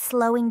without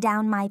slowing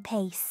down my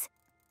pace.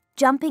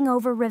 Jumping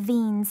over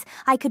ravines,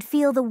 I could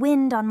feel the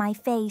wind on my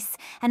face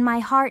and my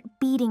heart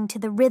beating to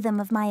the rhythm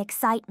of my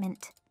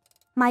excitement.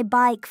 My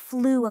bike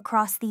flew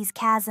across these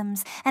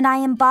chasms, and I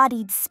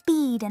embodied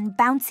speed and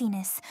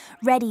bounciness,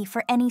 ready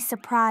for any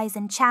surprise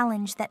and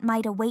challenge that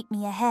might await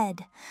me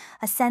ahead.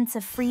 A sense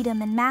of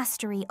freedom and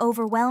mastery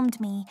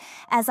overwhelmed me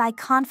as I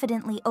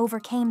confidently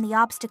overcame the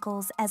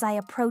obstacles as I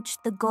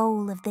approached the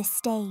goal of this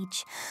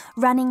stage.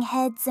 Running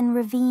heads and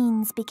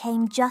ravines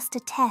became just a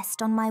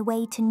test on my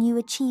way to new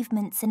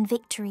achievements and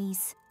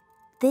victories.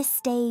 This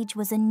stage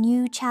was a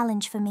new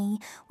challenge for me,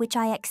 which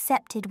I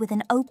accepted with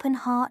an open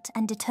heart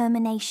and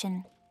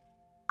determination.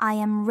 I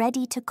am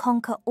ready to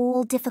conquer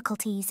all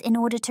difficulties in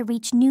order to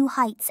reach new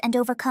heights and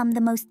overcome the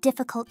most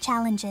difficult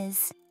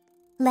challenges.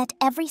 Let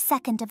every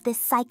second of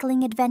this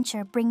cycling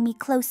adventure bring me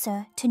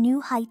closer to new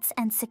heights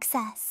and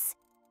success.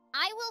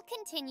 I will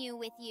continue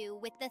with you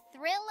with the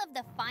thrill of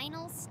the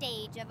final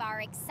stage of our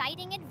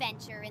exciting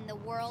adventure in the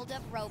world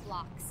of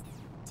Roblox.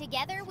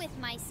 Together with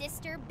my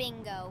sister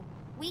Bingo,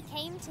 we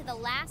came to the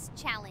last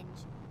challenge,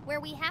 where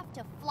we have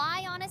to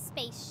fly on a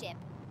spaceship,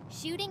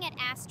 shooting at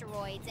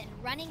asteroids and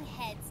running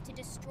heads to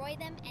destroy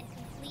them and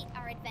complete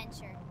our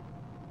adventure.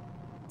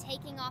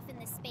 Taking off in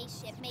the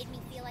spaceship made me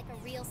feel like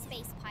a real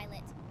space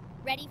pilot,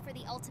 ready for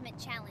the ultimate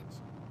challenge.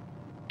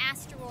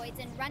 Asteroids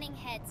and running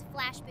heads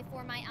flash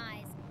before my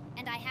eyes,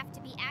 and I have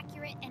to be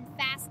accurate and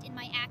fast in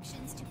my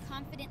actions to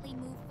confidently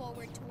move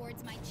forward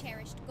towards my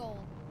cherished goal.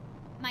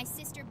 My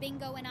sister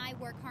Bingo and I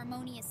work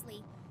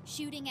harmoniously,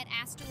 shooting at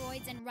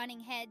asteroids and running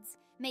heads,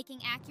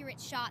 making accurate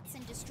shots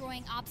and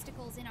destroying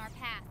obstacles in our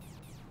path.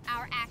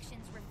 Our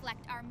actions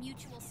reflect our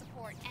mutual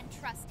support and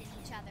trust in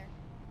each other,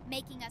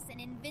 making us an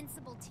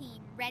invincible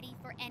team ready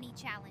for any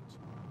challenge.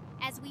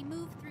 As we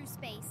move through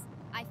space,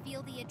 I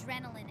feel the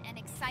adrenaline and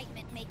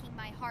excitement making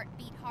my heart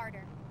beat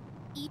harder.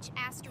 Each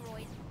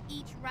asteroid,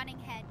 each running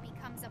head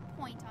becomes a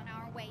point on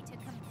our way to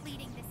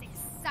completing this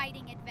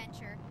exciting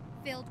adventure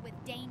filled with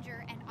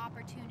danger and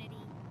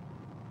opportunity.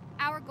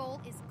 Our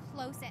goal is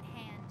close at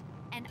hand,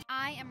 and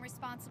I am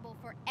responsible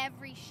for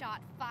every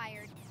shot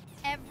fired,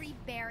 every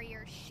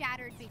barrier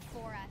shattered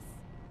before us.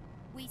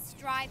 We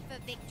strive for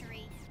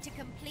victory, to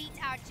complete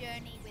our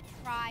journey with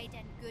pride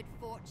and good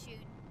fortune.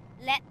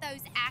 Let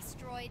those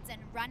asteroids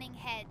and running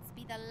heads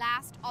be the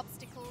last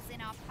obstacles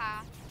in our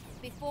path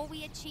before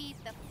we achieve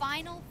the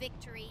final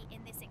victory in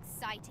this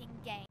exciting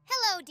game.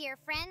 Hello, dear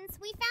friends.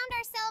 We found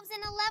ourselves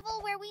in a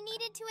level where we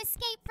needed to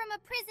escape from a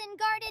prison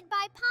guarded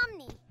by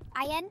Pomni.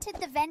 I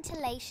entered the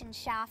ventilation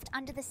shaft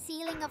under the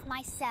ceiling of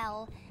my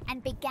cell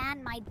and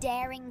began my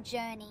daring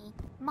journey.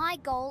 My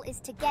goal is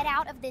to get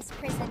out of this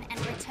prison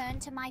and return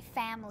to my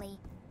family.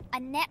 A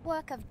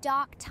network of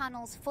dark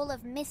tunnels full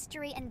of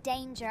mystery and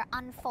danger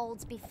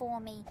unfolds before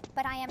me,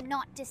 but I am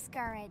not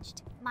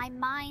discouraged. My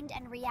mind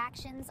and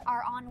reactions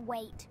are on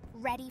weight,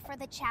 ready for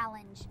the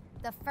challenge.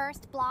 The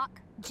first block,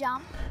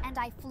 jump, and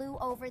I flew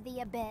over the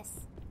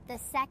abyss. The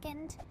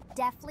second,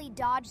 deftly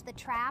dodge the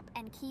trap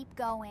and keep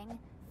going.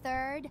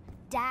 Third,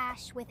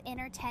 dash with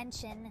inner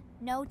tension,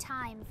 no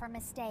time for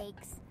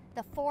mistakes.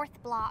 The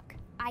fourth block,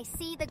 I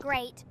see the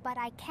great, but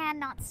I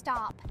cannot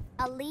stop.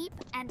 A leap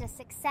and a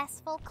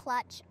successful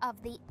clutch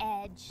of the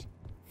edge.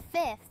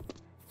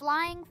 Fifth,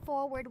 flying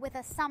forward with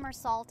a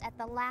somersault at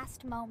the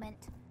last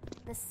moment.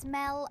 The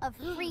smell of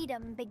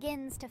freedom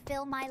begins to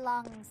fill my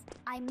lungs.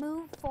 I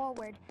move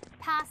forward,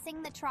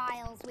 passing the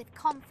trials with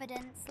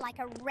confidence like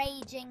a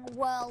raging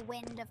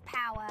whirlwind of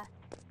power.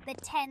 The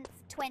 10th,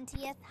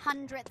 20th,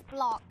 100th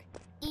block.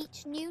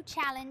 Each new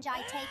challenge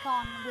I take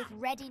on with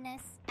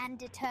readiness and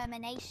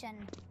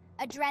determination.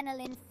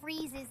 Adrenaline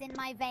freezes in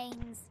my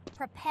veins,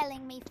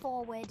 propelling me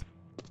forward.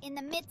 In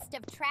the midst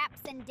of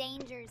traps and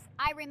dangers,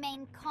 I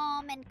remain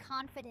calm and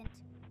confident.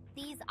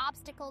 These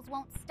obstacles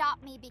won't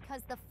stop me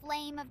because the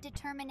flame of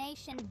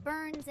determination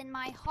burns in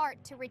my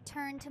heart to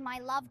return to my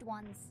loved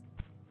ones.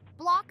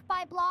 Block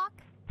by block,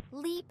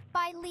 leap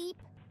by leap,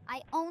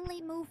 I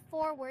only move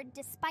forward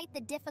despite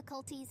the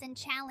difficulties and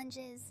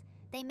challenges.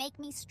 They make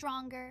me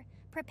stronger,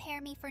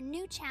 prepare me for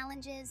new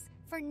challenges,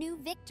 for new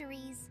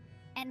victories.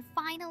 And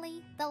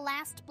finally, the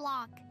last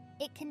block.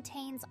 It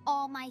contains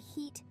all my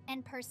heat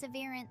and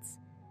perseverance.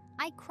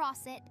 I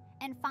cross it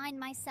and find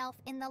myself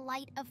in the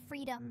light of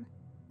freedom.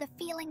 The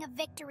feeling of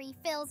victory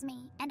fills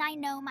me, and I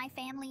know my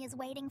family is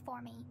waiting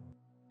for me.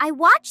 I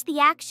watch the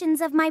actions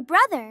of my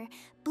brother,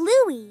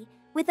 Bluey,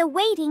 with a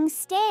waiting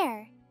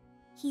stare.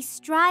 He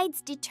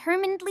strides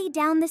determinedly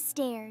down the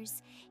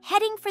stairs,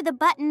 heading for the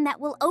button that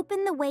will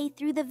open the way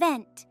through the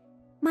vent.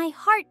 My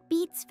heart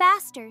beats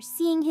faster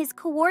seeing his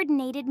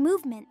coordinated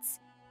movements.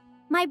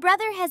 My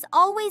brother has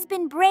always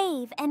been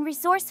brave and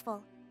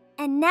resourceful,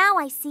 and now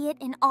I see it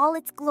in all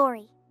its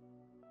glory.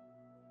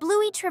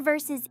 Bluey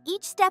traverses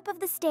each step of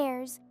the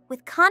stairs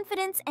with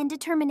confidence and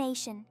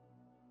determination.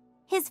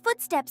 His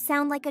footsteps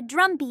sound like a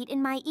drumbeat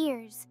in my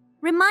ears,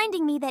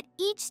 reminding me that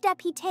each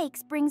step he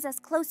takes brings us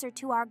closer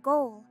to our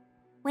goal.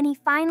 When he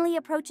finally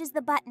approaches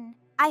the button,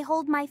 I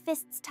hold my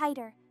fists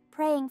tighter,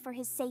 praying for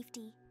his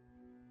safety.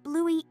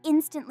 Bluey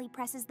instantly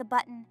presses the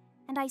button,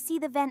 and I see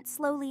the vent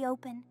slowly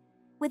open.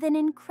 With an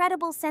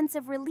incredible sense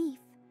of relief,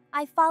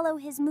 I follow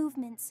his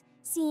movements,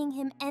 seeing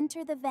him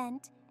enter the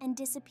vent and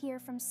disappear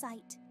from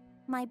sight.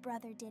 My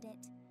brother did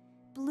it.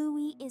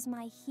 Bluey is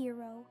my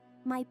hero,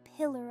 my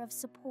pillar of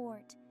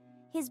support.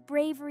 His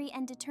bravery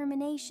and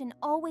determination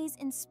always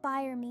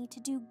inspire me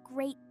to do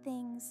great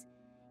things.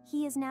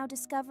 He is now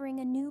discovering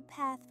a new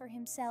path for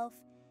himself,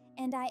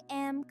 and I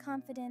am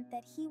confident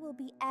that he will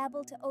be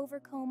able to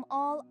overcome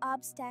all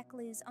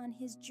obstacles on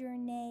his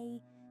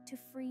journey to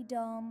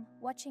freedom.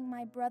 Watching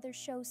my brother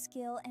show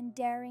skill and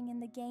daring in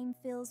the game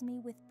fills me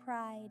with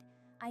pride.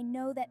 I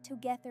know that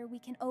together we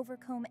can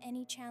overcome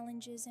any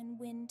challenges and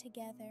win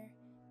together.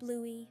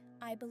 Bluey,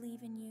 I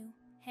believe in you.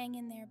 Hang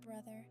in there,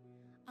 brother.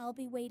 I'll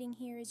be waiting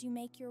here as you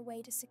make your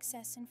way to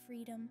success and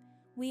freedom.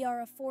 We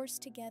are a force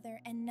together,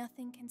 and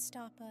nothing can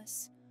stop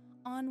us.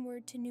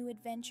 Onward to new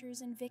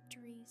adventures and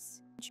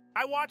victories.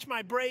 I watch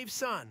my brave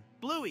son,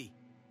 Bluey,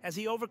 as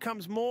he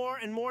overcomes more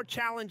and more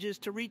challenges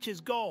to reach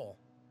his goal.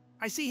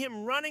 I see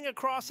him running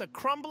across a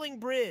crumbling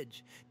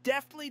bridge,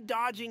 deftly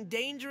dodging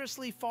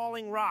dangerously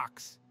falling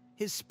rocks.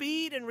 His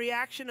speed and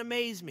reaction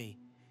amaze me,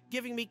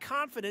 giving me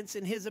confidence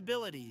in his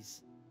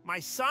abilities. My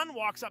son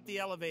walks up the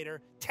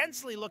elevator,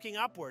 tensely looking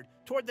upward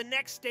toward the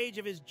next stage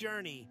of his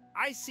journey.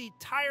 I see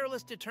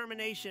tireless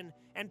determination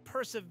and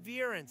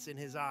perseverance in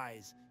his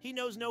eyes. He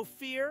knows no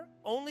fear,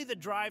 only the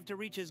drive to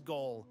reach his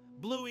goal.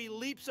 Bluey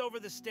leaps over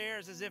the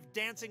stairs as if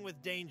dancing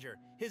with danger,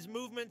 his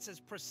movements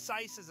as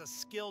precise as a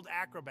skilled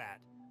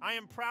acrobat. I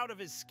am proud of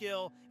his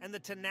skill and the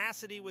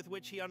tenacity with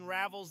which he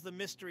unravels the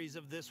mysteries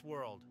of this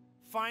world.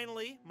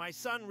 Finally, my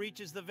son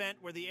reaches the vent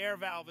where the air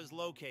valve is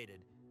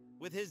located.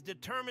 With his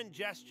determined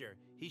gesture,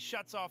 he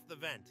shuts off the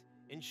vent,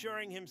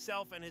 ensuring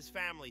himself and his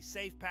family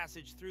safe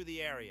passage through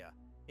the area.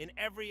 In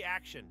every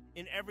action,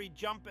 in every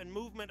jump and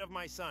movement of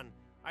my son,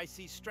 I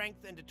see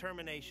strength and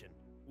determination.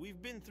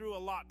 We've been through a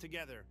lot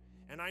together,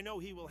 and I know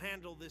he will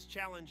handle this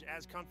challenge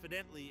as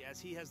confidently as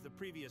he has the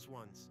previous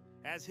ones.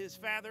 As his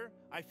father,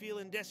 I feel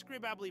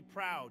indescribably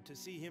proud to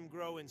see him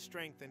grow in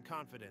strength and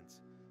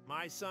confidence.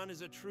 My son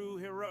is a true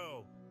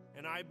hero,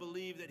 and I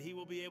believe that he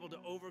will be able to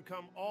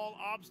overcome all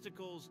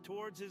obstacles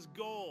towards his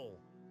goal.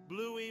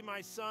 Bluey,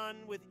 my son,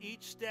 with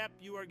each step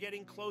you are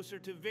getting closer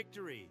to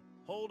victory.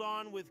 Hold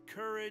on with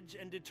courage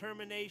and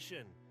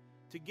determination.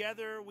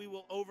 Together we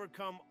will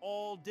overcome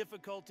all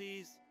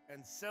difficulties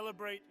and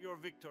celebrate your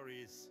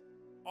victories.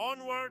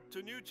 Onward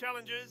to new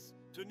challenges,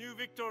 to new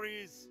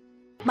victories.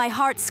 My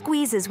heart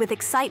squeezes with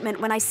excitement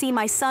when I see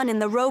my son in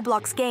the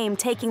Roblox game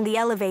taking the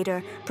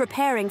elevator,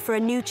 preparing for a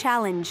new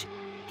challenge.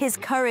 His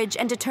courage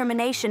and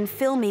determination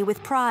fill me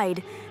with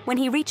pride. When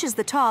he reaches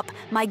the top,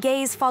 my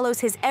gaze follows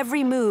his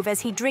every move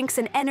as he drinks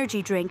an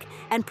energy drink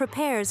and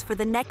prepares for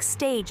the next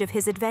stage of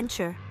his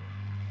adventure.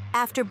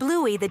 After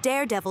Bluey, the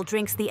daredevil,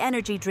 drinks the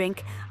energy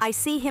drink, I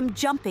see him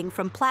jumping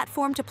from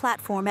platform to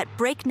platform at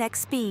breakneck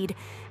speed,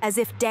 as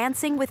if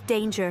dancing with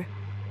danger.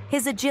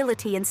 His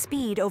agility and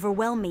speed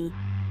overwhelm me,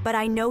 but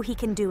I know he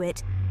can do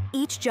it.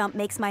 Each jump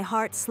makes my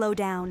heart slow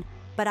down,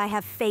 but I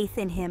have faith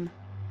in him.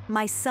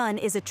 My son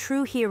is a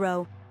true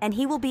hero, and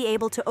he will be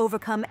able to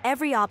overcome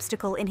every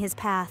obstacle in his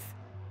path.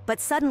 But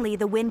suddenly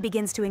the wind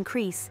begins to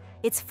increase,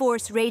 its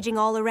force raging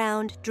all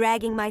around,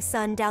 dragging my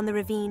son down the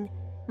ravine.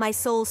 My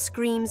soul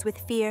screams with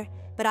fear,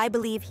 but I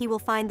believe he will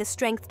find the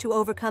strength to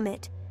overcome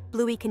it.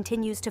 Bluey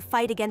continues to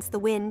fight against the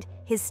wind.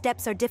 His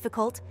steps are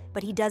difficult,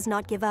 but he does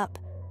not give up.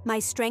 My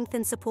strength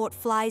and support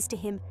flies to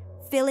him,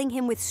 filling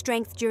him with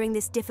strength during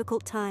this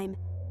difficult time.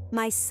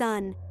 My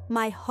son,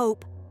 my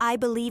hope, I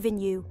believe in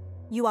you.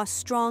 You are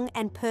strong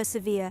and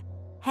persevere.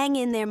 Hang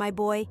in there, my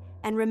boy,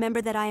 and remember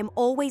that I am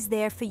always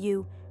there for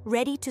you,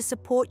 ready to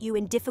support you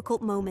in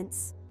difficult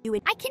moments.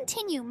 I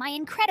continue my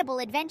incredible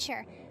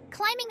adventure,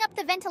 climbing up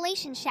the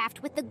ventilation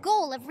shaft with the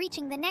goal of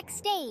reaching the next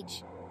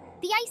stage.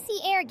 The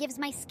icy air gives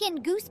my skin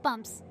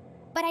goosebumps,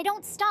 but I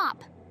don't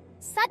stop.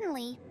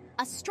 Suddenly,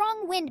 a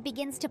strong wind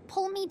begins to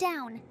pull me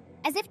down,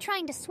 as if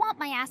trying to swamp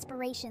my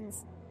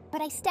aspirations.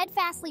 But I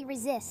steadfastly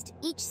resist,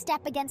 each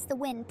step against the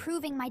wind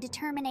proving my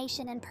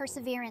determination and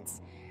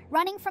perseverance.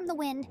 Running from the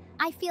wind,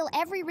 I feel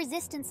every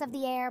resistance of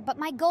the air, but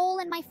my goal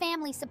and my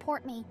family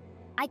support me.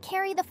 I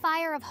carry the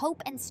fire of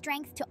hope and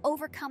strength to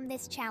overcome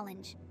this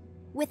challenge.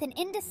 With an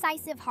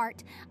indecisive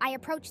heart, I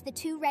approach the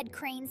 2 red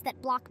cranes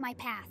that block my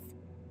path.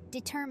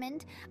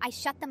 Determined, I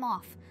shut them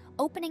off,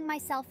 opening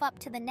myself up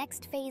to the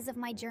next phase of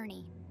my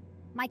journey.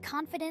 My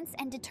confidence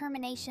and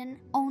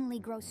determination only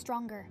grow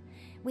stronger.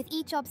 With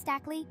each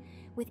obstacle,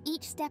 with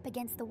each step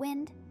against the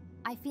wind,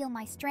 I feel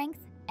my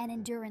strength and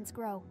endurance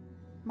grow.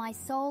 My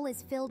soul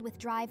is filled with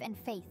drive and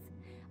faith.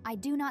 I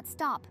do not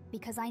stop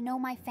because I know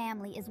my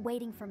family is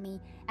waiting for me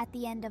at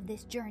the end of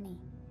this journey.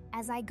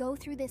 As I go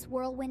through this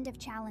whirlwind of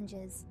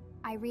challenges,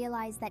 I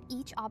realize that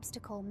each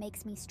obstacle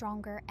makes me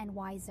stronger and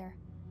wiser.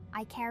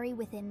 I carry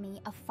within me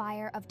a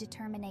fire of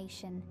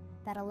determination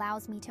that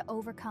allows me to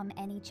overcome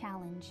any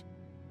challenge.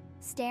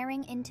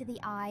 Staring into the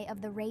eye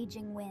of the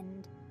raging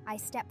wind, I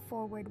step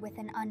forward with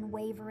an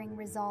unwavering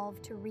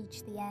resolve to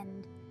reach the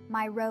end.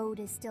 My road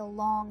is still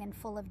long and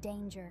full of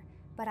danger,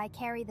 but I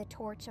carry the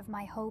torch of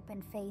my hope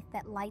and faith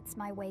that lights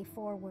my way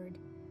forward.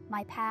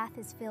 My path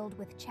is filled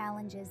with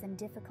challenges and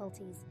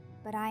difficulties,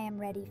 but I am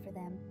ready for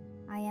them.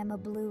 I am a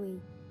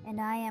Bluey,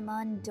 and I am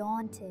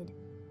undaunted,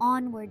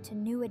 onward to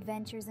new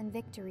adventures and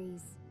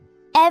victories.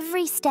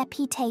 Every step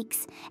he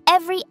takes,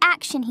 every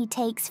action he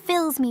takes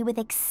fills me with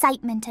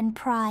excitement and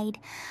pride.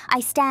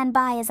 I stand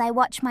by as I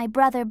watch my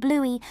brother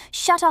Bluey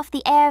shut off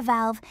the air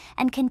valve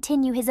and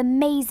continue his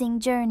amazing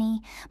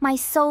journey. My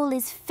soul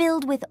is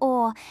filled with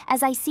awe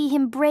as I see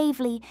him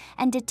bravely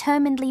and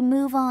determinedly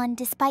move on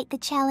despite the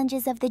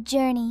challenges of the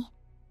journey.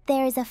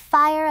 There is a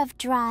fire of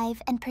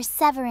drive and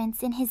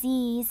perseverance in his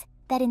ease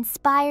that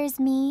inspires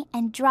me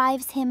and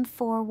drives him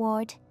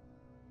forward.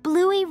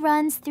 Bluey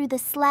runs through the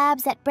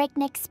slabs at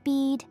breakneck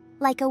speed,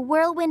 like a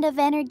whirlwind of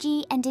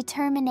energy and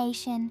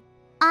determination.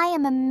 I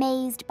am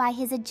amazed by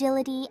his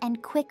agility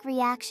and quick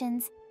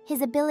reactions,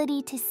 his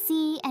ability to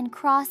see and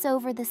cross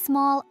over the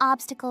small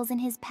obstacles in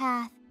his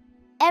path.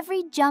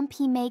 Every jump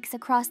he makes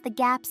across the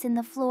gaps in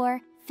the floor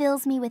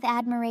fills me with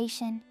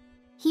admiration.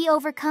 He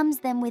overcomes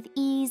them with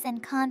ease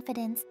and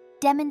confidence,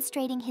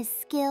 demonstrating his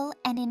skill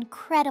and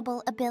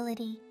incredible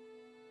ability.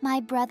 My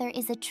brother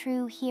is a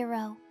true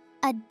hero,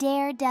 a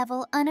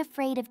daredevil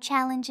unafraid of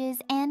challenges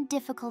and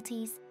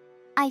difficulties.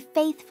 I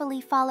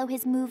faithfully follow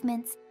his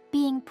movements,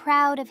 being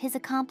proud of his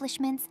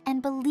accomplishments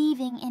and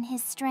believing in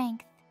his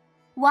strength.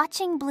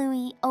 Watching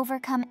Bluey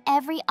overcome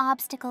every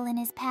obstacle in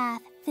his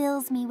path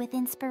fills me with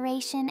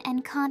inspiration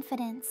and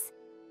confidence.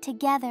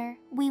 Together,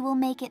 we will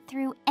make it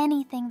through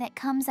anything that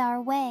comes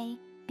our way,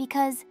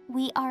 because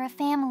we are a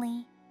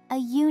family, a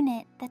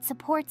unit that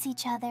supports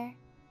each other.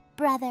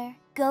 Brother,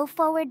 go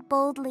forward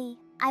boldly.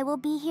 I will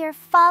be here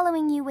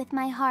following you with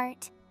my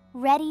heart,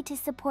 ready to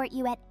support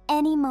you at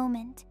any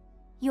moment.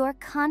 Your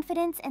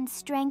confidence and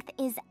strength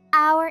is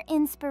our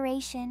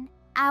inspiration,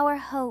 our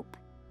hope.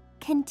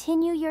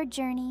 Continue your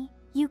journey.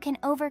 You can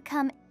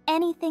overcome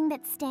anything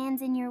that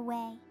stands in your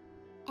way.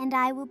 And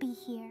I will be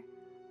here,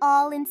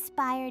 all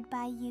inspired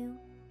by you,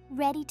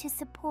 ready to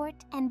support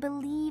and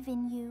believe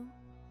in you.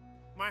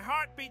 My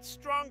heart beats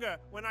stronger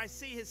when I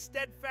see his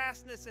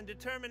steadfastness and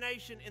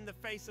determination in the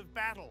face of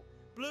battle.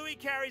 Bluey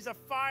carries a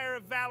fire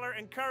of valor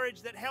and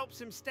courage that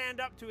helps him stand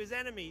up to his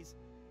enemies.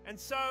 And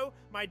so,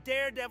 my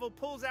daredevil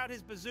pulls out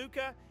his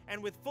bazooka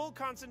and with full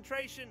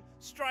concentration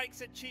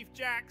strikes at Chief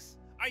Jax.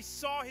 I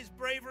saw his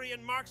bravery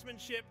and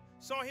marksmanship,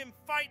 saw him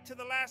fight to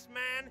the last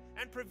man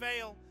and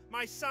prevail.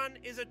 My son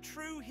is a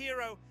true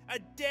hero, a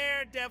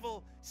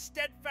daredevil,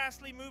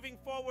 steadfastly moving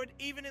forward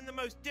even in the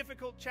most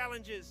difficult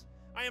challenges.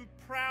 I am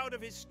proud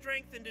of his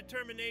strength and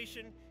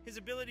determination, his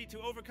ability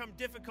to overcome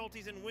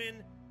difficulties and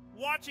win.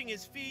 Watching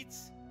his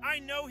feats, I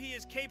know he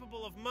is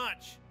capable of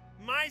much.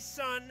 My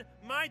son,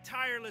 my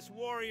tireless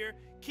warrior,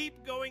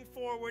 keep going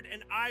forward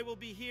and I will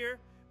be here,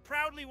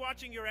 proudly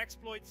watching your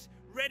exploits,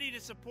 ready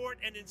to support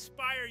and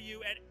inspire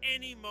you at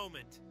any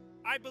moment.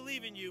 I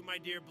believe in you, my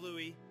dear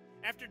Bluey.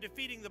 After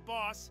defeating the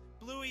boss,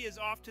 Bluey is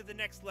off to the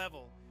next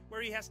level,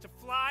 where he has to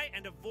fly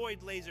and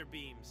avoid laser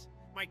beams.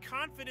 My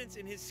confidence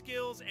in his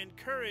skills and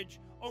courage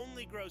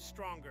only grows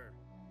stronger.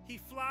 He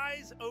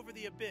flies over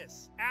the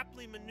abyss,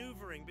 aptly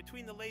maneuvering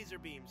between the laser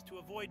beams to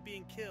avoid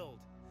being killed.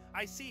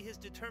 I see his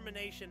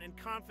determination and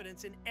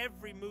confidence in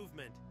every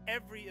movement,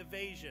 every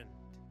evasion.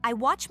 I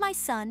watch my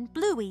son,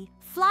 Bluey,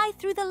 fly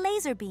through the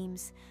laser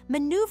beams,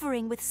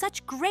 maneuvering with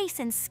such grace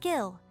and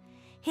skill.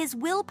 His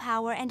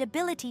willpower and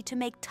ability to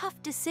make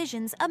tough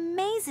decisions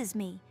amazes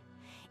me.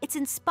 It's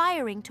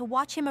inspiring to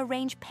watch him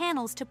arrange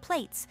panels to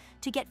plates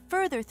to get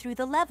further through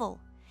the level.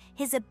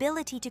 His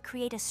ability to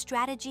create a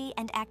strategy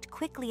and act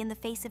quickly in the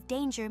face of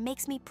danger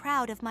makes me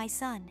proud of my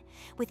son.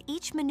 With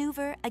each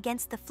maneuver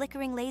against the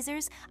flickering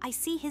lasers, I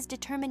see his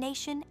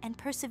determination and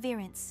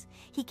perseverance.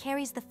 He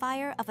carries the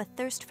fire of a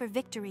thirst for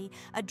victory,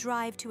 a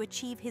drive to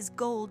achieve his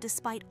goal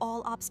despite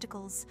all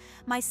obstacles.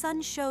 My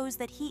son shows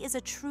that he is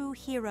a true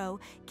hero,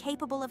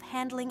 capable of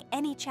handling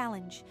any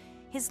challenge.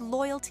 His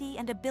loyalty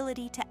and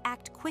ability to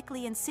act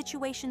quickly in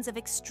situations of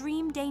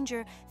extreme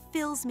danger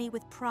fills me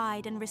with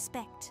pride and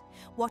respect.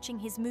 Watching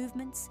his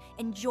movements,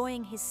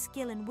 enjoying his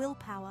skill and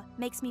willpower,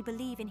 makes me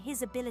believe in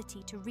his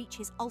ability to reach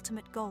his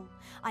ultimate goal.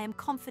 I am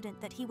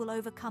confident that he will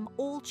overcome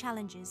all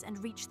challenges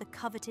and reach the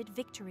coveted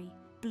victory.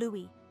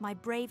 Bluey, my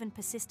brave and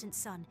persistent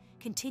son,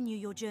 continue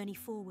your journey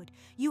forward.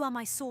 You are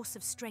my source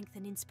of strength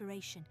and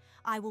inspiration.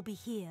 I will be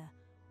here,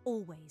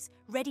 always,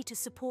 ready to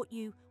support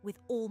you with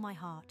all my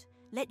heart.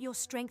 Let your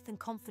strength and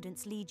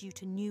confidence lead you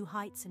to new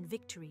heights and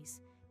victories.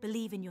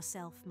 Believe in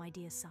yourself, my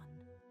dear son.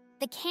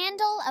 The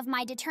candle of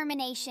my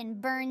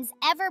determination burns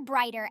ever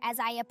brighter as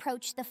I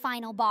approach the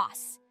final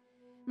boss.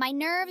 My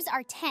nerves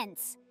are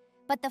tense,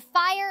 but the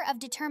fire of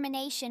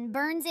determination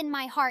burns in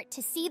my heart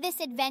to see this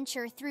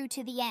adventure through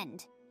to the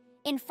end.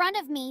 In front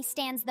of me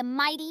stands the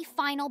mighty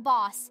final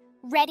boss,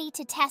 ready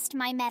to test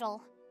my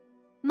mettle.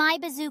 My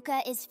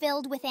bazooka is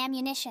filled with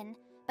ammunition,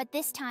 but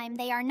this time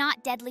they are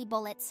not deadly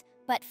bullets,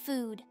 but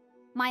food.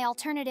 My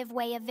alternative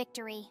way of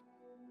victory.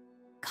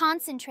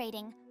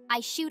 Concentrating,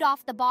 I shoot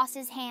off the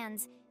boss's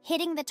hands,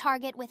 hitting the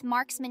target with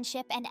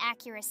marksmanship and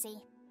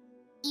accuracy.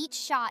 Each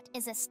shot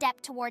is a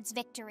step towards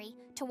victory,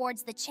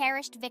 towards the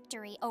cherished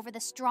victory over the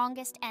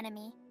strongest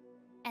enemy.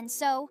 And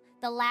so,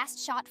 the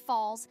last shot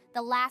falls,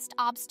 the last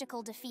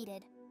obstacle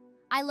defeated.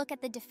 I look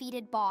at the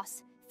defeated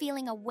boss,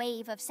 feeling a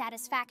wave of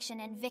satisfaction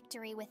and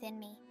victory within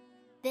me.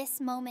 This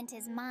moment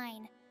is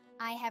mine.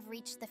 I have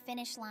reached the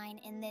finish line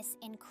in this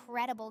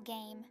incredible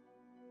game.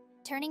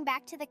 Turning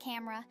back to the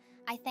camera,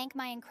 I thank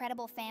my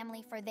incredible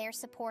family for their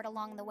support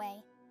along the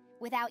way.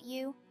 Without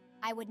you,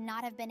 I would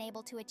not have been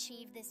able to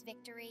achieve this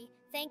victory.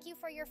 Thank you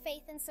for your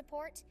faith and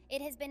support.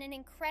 It has been an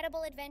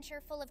incredible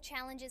adventure full of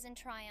challenges and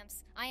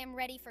triumphs. I am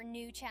ready for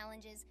new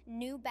challenges,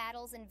 new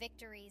battles and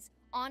victories.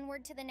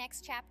 Onward to the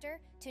next chapter,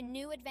 to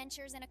new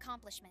adventures and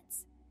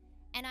accomplishments.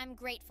 And I'm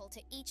grateful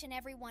to each and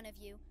every one of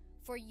you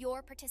for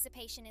your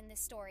participation in this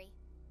story.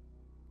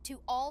 To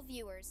all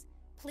viewers,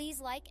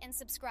 please like and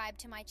subscribe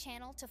to my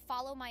channel to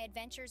follow my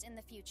adventures in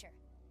the future.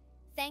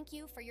 Thank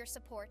you for your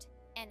support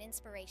and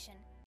inspiration.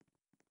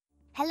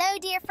 Hello,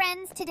 dear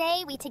friends.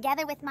 Today, we,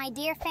 together with my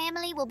dear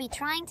family, will be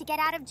trying to get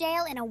out of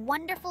jail in a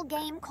wonderful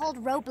game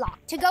called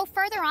Roblox. To go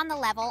further on the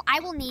level,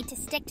 I will need to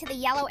stick to the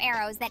yellow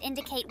arrows that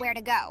indicate where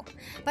to go.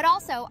 But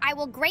also, I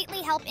will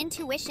greatly help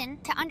intuition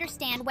to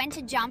understand when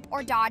to jump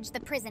or dodge the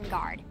prison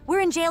guard. We're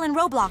in jail in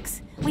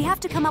Roblox. We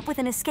have to come up with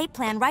an escape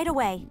plan right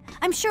away.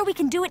 I'm sure we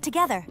can do it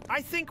together.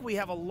 I think we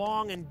have a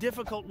long and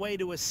difficult way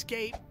to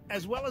escape,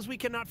 as well as we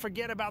cannot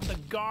forget about the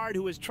guard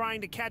who is trying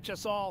to catch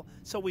us all,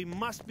 so we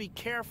must be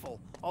careful.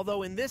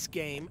 Although in this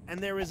game, and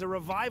there is a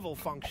revival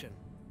function.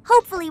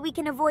 Hopefully we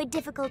can avoid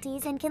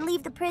difficulties and can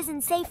leave the prison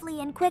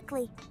safely and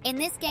quickly. In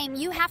this game,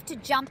 you have to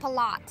jump a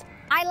lot.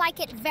 I like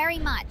it very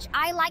much.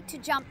 I like to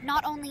jump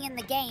not only in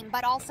the game,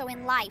 but also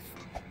in life.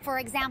 For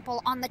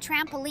example, on the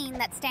trampoline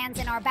that stands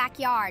in our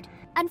backyard.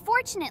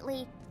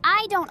 Unfortunately,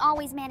 I don't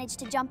always manage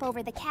to jump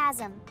over the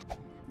chasm.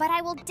 But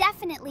I will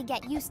definitely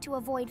get used to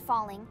avoid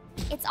falling.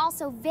 It's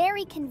also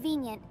very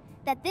convenient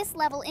that this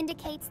level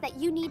indicates that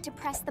you need to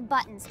press the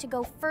buttons to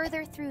go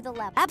further through the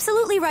level.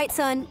 Absolutely right,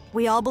 son.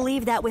 We all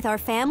believe that with our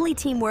family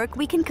teamwork,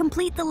 we can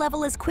complete the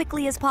level as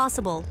quickly as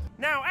possible.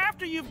 Now,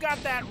 after you've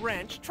got that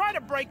wrench, try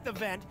to break the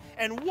vent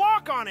and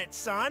walk on it,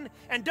 son.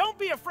 And don't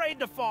be afraid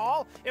to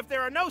fall. If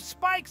there are no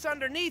spikes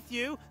underneath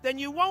you, then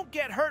you won't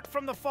get hurt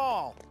from the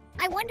fall.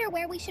 I wonder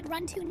where we should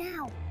run to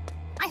now.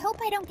 I hope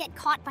I don't get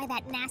caught by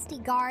that nasty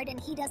guard and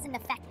he doesn't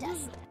affect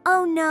us.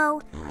 Oh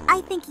no,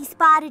 I think he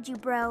spotted you,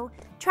 bro.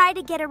 Try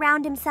to get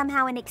around him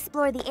somehow and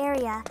explore the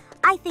area.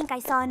 I think I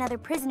saw another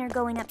prisoner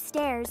going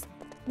upstairs.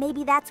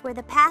 Maybe that's where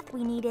the path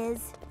we need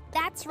is.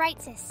 That's right,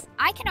 sis.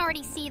 I can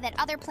already see that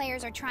other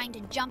players are trying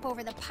to jump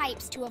over the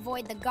pipes to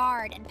avoid the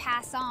guard and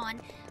pass on.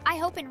 I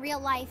hope in real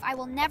life I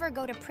will never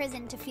go to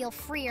prison to feel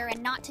freer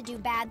and not to do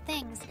bad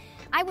things.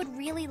 I would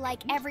really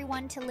like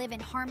everyone to live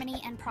in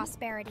harmony and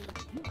prosperity.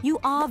 You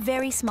are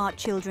very smart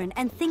children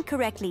and think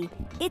correctly.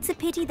 It's a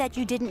pity that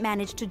you didn't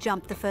manage to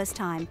jump the first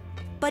time.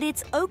 But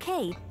it's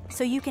okay,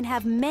 so you can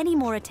have many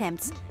more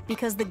attempts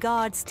because the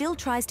guard still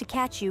tries to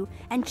catch you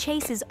and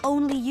chases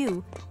only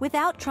you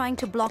without trying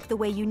to block the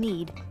way you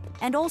need.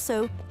 And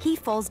also, he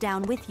falls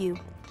down with you.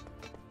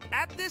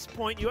 At this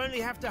point, you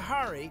only have to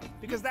hurry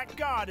because that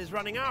guard is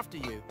running after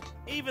you.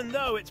 Even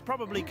though it's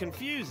probably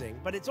confusing,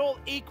 but it's all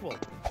equal.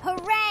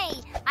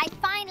 Hooray! I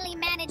finally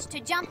managed to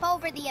jump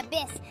over the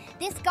abyss.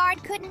 This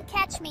guard couldn't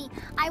catch me.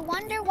 I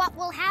wonder what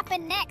will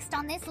happen next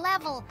on this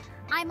level.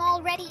 I'm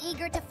already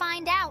eager to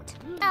find out.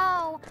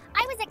 Oh,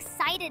 I was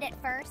excited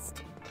at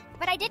first,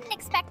 but I didn't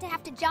expect to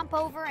have to jump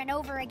over and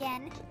over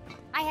again.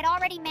 I had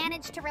already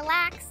managed to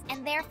relax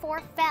and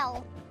therefore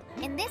fell.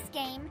 In this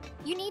game,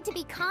 you need to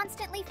be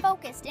constantly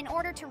focused in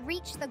order to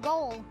reach the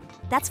goal.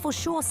 That's for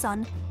sure,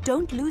 son.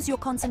 Don't lose your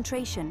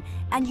concentration,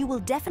 and you will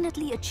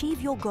definitely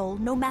achieve your goal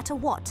no matter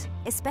what,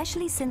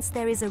 especially since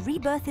there is a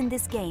rebirth in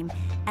this game,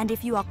 and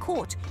if you are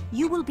caught,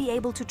 you will be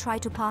able to try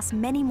to pass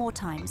many more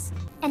times.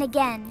 And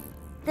again,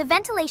 the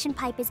ventilation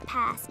pipe is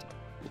passed.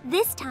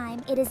 This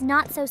time, it is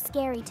not so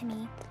scary to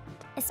me,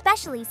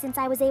 especially since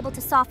I was able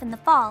to soften the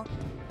fall.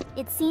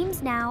 It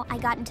seems now I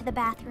got into the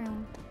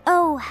bathroom.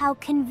 Oh, how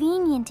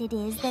convenient it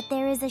is that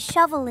there is a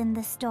shovel in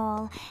the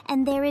stall,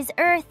 and there is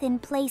earth in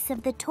place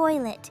of the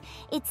toilet.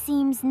 It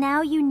seems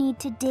now you need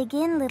to dig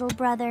in, little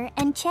brother,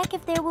 and check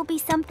if there will be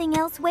something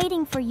else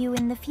waiting for you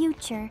in the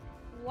future.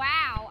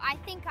 Wow, I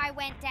think I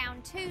went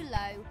down too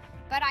low,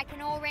 but I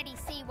can already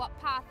see what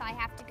path I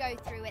have to go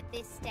through at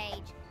this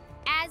stage.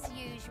 As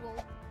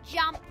usual,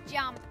 jump,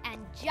 jump,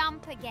 and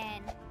jump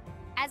again.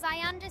 As I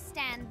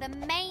understand, the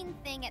main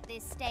thing at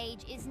this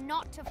stage is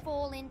not to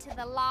fall into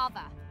the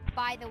lava.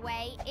 By the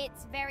way,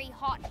 it's very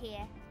hot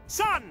here.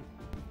 Son!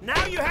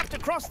 Now you have to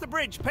cross the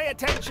bridge. Pay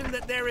attention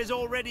that there is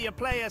already a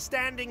player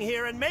standing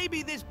here, and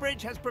maybe this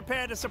bridge has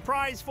prepared a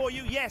surprise for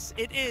you. Yes,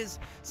 it is.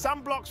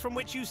 Some blocks from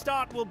which you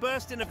start will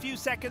burst in a few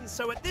seconds,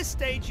 so at this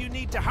stage you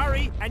need to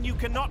hurry, and you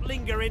cannot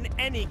linger in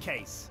any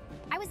case.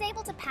 I was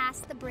able to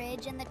pass the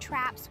bridge and the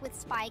traps with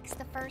spikes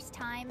the first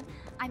time.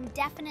 I'm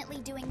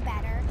definitely doing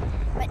better,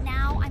 but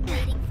now I'm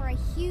waiting for a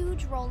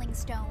huge rolling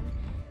stone,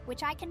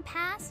 which I can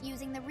pass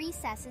using the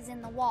recesses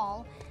in the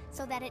wall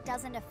so that it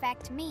doesn't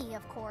affect me,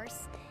 of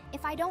course,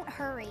 if I don't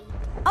hurry.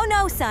 Oh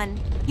no, son.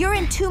 You're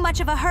in too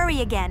much of a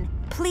hurry again.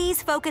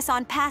 Please focus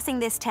on passing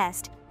this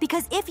test,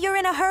 because if you're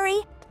in a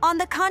hurry, on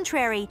the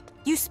contrary,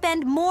 you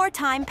spend more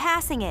time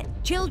passing it.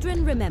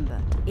 Children, remember,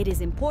 it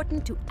is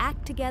important to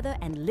act together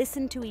and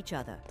listen to each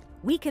other.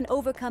 We can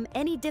overcome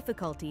any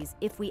difficulties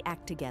if we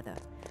act together.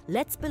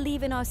 Let's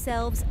believe in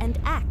ourselves and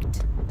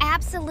act.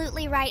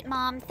 Absolutely right,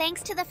 Mom.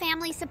 Thanks to the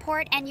family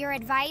support and your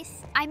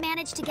advice, I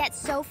managed to get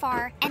so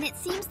far, and it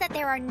seems that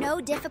there are no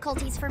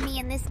difficulties for me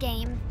in this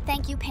game.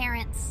 Thank you,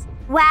 parents.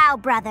 Wow,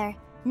 brother.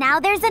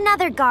 Now there's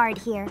another guard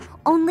here.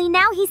 Only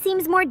now he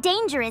seems more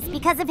dangerous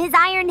because of his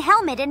iron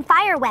helmet and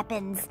fire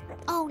weapons.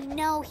 Oh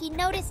no, he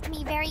noticed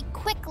me very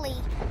quickly.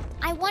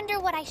 I wonder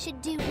what I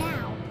should do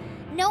now.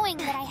 Knowing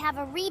that I have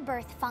a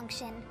rebirth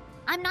function,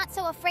 I'm not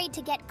so afraid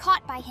to get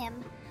caught by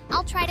him.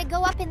 I'll try to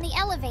go up in the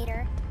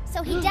elevator,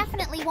 so he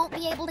definitely won't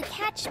be able to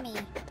catch me.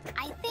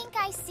 I think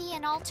I see be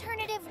an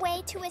alternative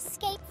way to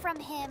escape from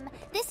him.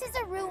 This is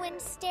a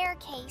ruined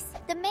staircase.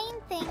 The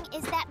main thing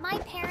is that my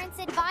parents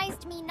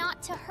advised me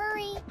not to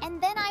hurry,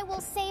 and then I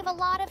will save a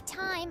lot of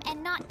time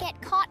and not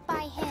get caught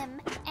by him.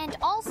 And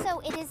also,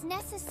 it is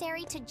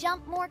necessary to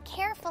jump more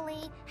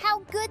carefully. How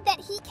good that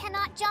he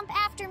cannot jump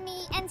after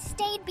me and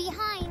stayed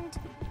behind.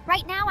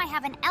 Right now, I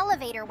have an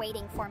elevator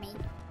waiting for me,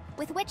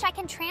 with which I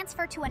can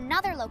transfer to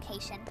another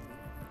location.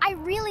 I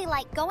really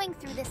like going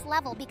through this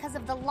level because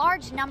of the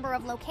large number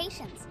of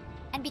locations,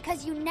 and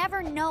because you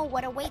never know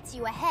what awaits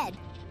you ahead.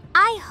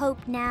 I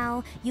hope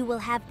now you will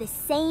have the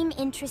same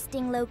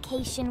interesting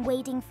location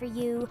waiting for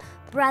you.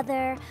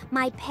 Brother,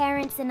 my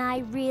parents and I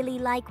really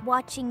like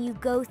watching you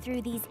go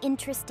through these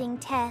interesting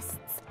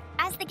tests.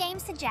 As the game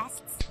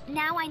suggests,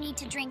 now I need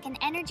to drink an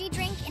energy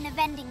drink in a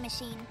vending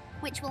machine,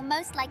 which will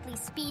most likely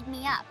speed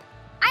me up.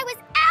 I was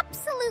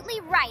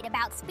absolutely right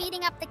about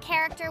speeding up the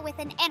character with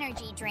an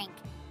energy drink.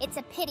 It's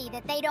a pity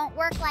that they don't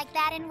work like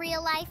that in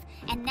real life,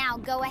 and now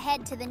go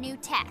ahead to the new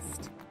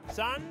test.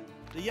 Son,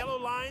 the yellow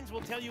lines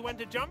will tell you when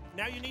to jump.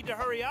 Now you need to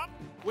hurry up,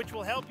 which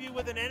will help you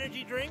with an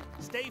energy drink.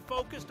 Stay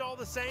focused all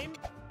the same.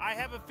 I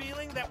have a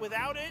feeling that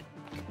without it,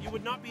 you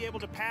would not be able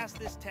to pass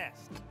this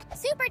test.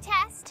 Super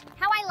test!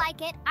 How I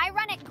like it. I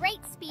run at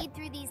great speed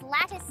through these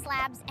lattice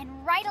slabs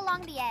and right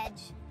along the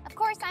edge. Of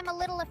course, I'm a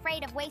little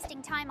afraid of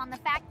wasting time on the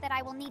fact that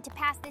I will need to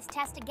pass this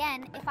test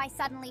again if I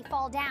suddenly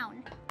fall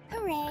down.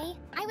 Hooray!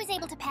 I was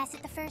able to pass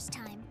it the first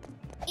time.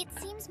 It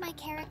seems my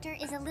character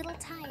is a little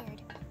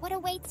tired. What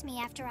awaits me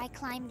after I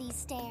climb these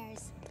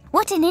stairs?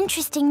 What an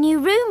interesting new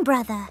room,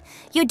 brother.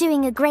 You're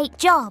doing a great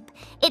job.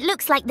 It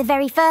looks like the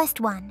very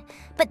first one.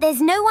 But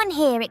there's no one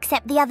here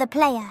except the other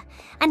player.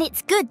 And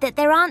it's good that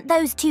there aren't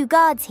those two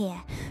guards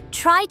here.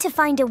 Try to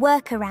find a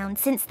workaround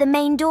since the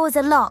main doors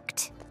are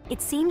locked.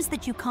 It seems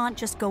that you can't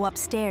just go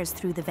upstairs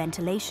through the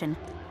ventilation,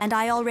 and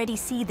I already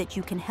see that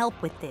you can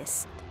help with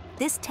this.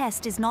 This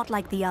test is not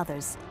like the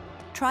others.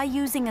 Try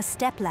using a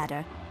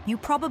stepladder. You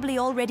probably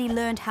already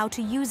learned how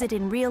to use it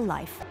in real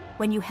life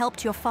when you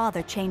helped your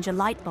father change a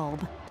light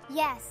bulb.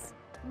 Yes,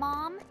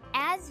 Mom,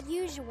 as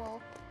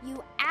usual,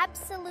 you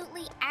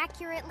absolutely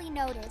accurately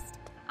noticed.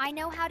 I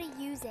know how to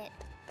use it,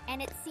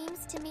 and it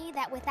seems to me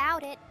that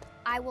without it,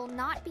 I will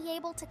not be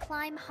able to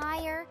climb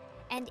higher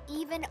and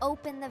even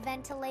open the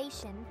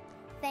ventilation.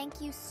 Thank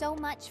you so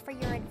much for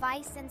your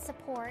advice and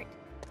support.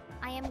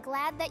 I am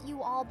glad that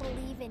you all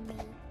believe in me.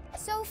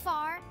 So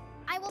far,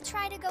 I will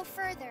try to go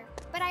further,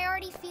 but I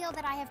already feel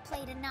that I have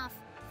played enough.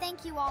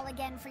 Thank you all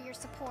again for your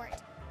support.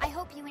 I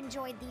hope you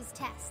enjoyed these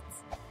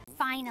tests.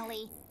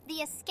 Finally, the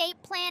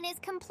escape plan is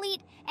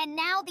complete, and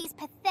now these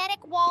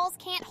pathetic walls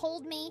can't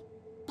hold me.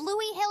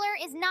 Bluey Hiller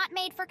is not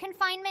made for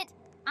confinement.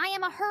 I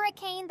am a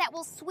hurricane that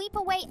will sweep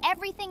away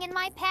everything in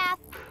my path,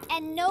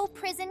 and no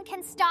prison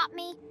can stop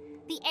me.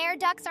 The air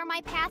ducts are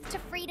my path to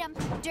freedom.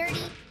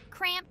 Dirty,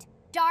 cramped,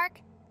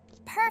 dark.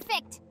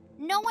 Perfect!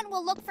 No one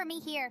will look for me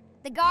here.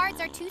 The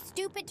guards are too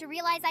stupid to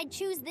realize I'd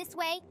choose this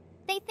way.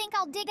 They think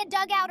I'll dig a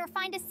dugout or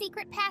find a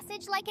secret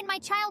passage like in my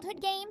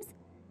childhood games.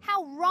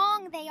 How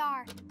wrong they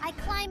are. I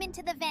climb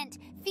into the vent,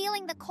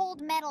 feeling the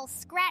cold metal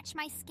scratch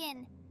my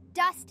skin.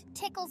 Dust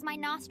tickles my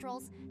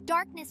nostrils.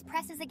 Darkness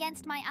presses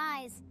against my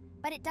eyes.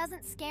 But it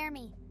doesn't scare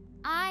me.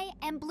 I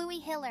am Bluey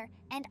Hiller,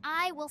 and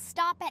I will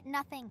stop at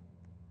nothing.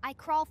 I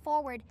crawl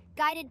forward,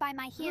 guided by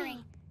my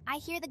hearing. I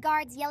hear the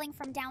guards yelling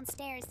from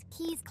downstairs,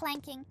 keys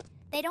clanking.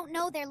 They don't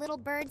know their little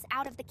bird's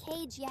out of the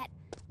cage yet.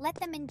 Let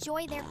them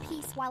enjoy their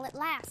peace while it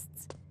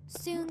lasts.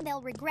 Soon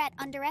they'll regret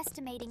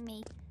underestimating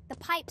me. The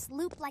pipes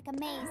loop like a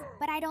maze,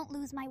 but I don't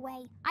lose my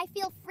way. I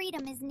feel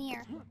freedom is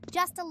near.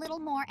 Just a little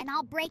more and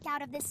I'll break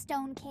out of this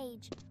stone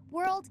cage.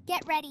 World,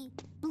 get ready.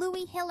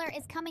 Bluey Hiller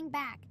is coming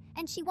back,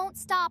 and she won't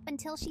stop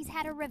until she's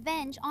had her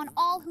revenge on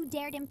all who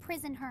dared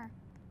imprison her.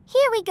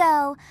 Here we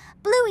go.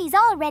 Bluey's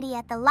already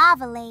at the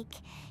lava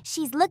lake.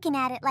 She's looking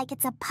at it like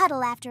it's a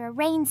puddle after a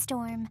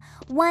rainstorm.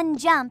 One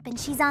jump and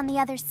she's on the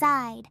other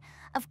side.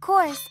 Of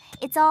course,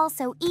 it's all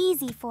so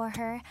easy for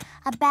her.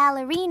 A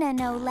ballerina,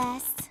 no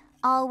less.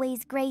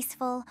 Always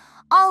graceful,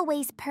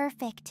 always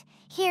perfect.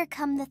 Here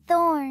come the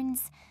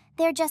thorns.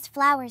 They're just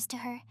flowers to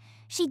her.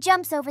 She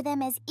jumps over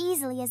them as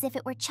easily as if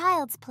it were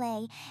child's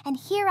play, and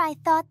here I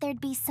thought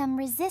there'd be some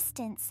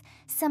resistance,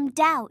 some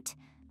doubt.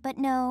 But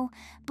no,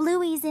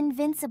 Bluey's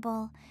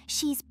invincible.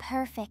 She's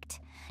perfect.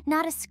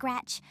 Not a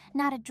scratch,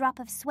 not a drop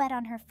of sweat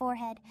on her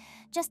forehead.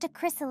 Just a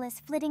chrysalis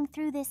flitting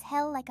through this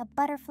hell like a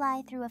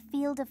butterfly through a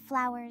field of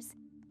flowers.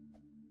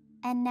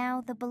 And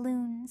now the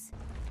balloons.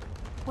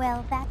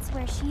 Well, that's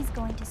where she's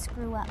going to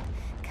screw up.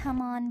 Come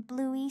on,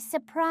 Bluey,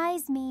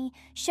 surprise me.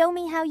 Show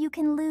me how you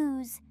can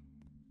lose.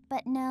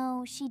 But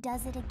no, she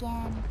does it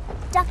again.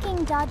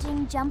 Ducking,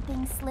 dodging,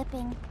 jumping,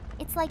 slipping.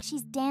 It's like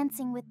she's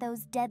dancing with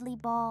those deadly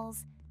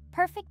balls.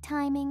 Perfect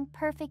timing,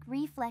 perfect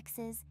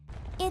reflexes.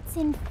 It's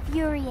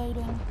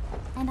infuriating.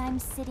 And I'm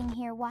sitting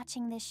here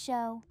watching this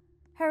show.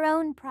 Her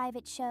own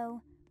private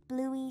show,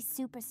 Bluey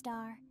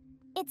Superstar.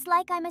 It's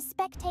like I'm a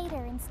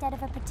spectator instead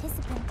of a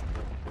participant.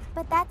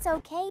 But that's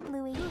okay,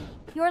 Bluey.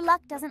 Your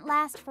luck doesn't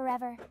last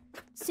forever.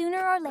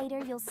 Sooner or later,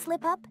 you'll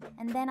slip up,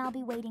 and then I'll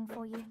be waiting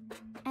for you.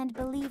 And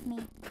believe me,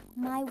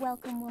 my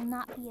welcome will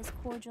not be as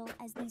cordial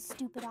as these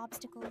stupid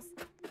obstacles.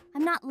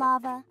 I'm not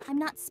lava, I'm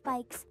not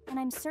spikes, and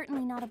I'm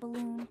certainly not a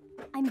balloon.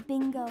 I'm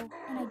Bingo,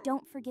 and I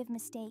don't forgive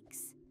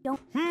mistakes.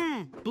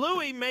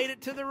 Bluey made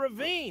it to the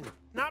ravine.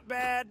 Not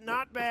bad,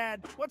 not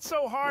bad. What's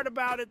so hard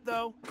about it,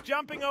 though?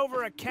 Jumping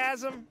over a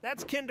chasm?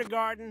 That's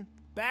kindergarten.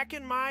 Back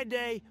in my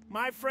day,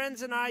 my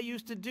friends and I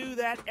used to do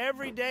that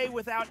every day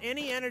without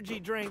any energy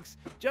drinks.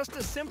 Just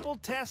a simple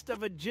test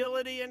of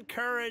agility and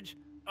courage.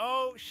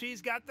 Oh,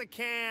 she's got the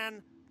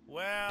can.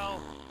 Well,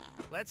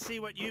 let's see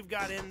what you've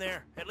got in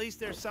there. At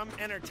least there's some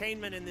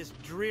entertainment in this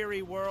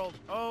dreary world.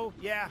 Oh,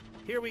 yeah,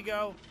 here we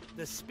go.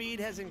 The speed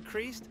has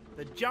increased.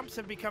 The jumps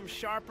have become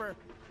sharper.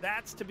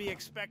 That's to be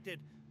expected,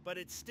 but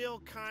it's still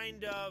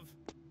kind of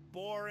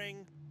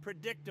boring,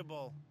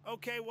 predictable.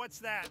 Okay, what's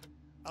that?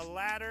 A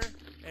ladder,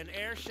 an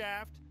air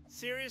shaft.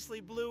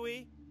 Seriously,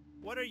 Bluey?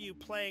 What are you,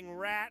 playing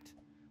rat?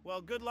 Well,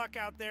 good luck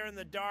out there in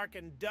the dark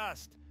and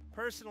dust.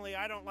 Personally,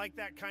 I don't like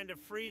that kind of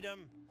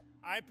freedom.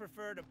 I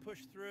prefer to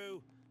push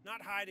through,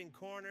 not hide in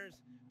corners,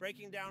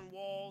 breaking down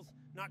walls,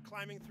 not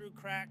climbing through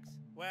cracks.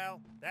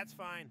 Well, that's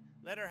fine.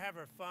 Let her have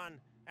her fun.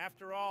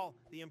 After all,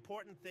 the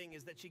important thing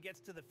is that she gets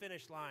to the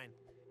finish line.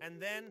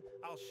 And then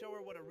I'll show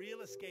her what a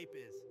real escape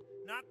is.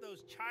 Not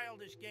those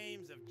childish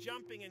games of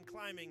jumping and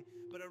climbing,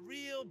 but a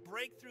real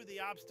break through the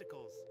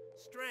obstacles.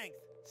 Strength,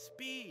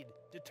 speed,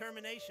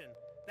 determination.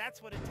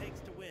 That's what it takes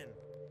to win.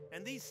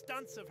 And these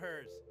stunts of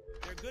hers,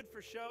 they're good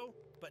for show,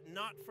 but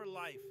not for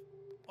life.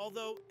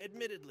 Although,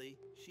 admittedly,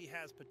 she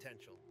has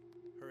potential.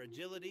 Her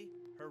agility,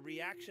 her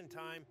reaction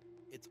time,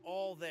 it's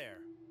all there.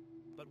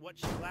 But what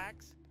she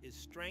lacks is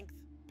strength,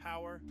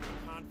 power,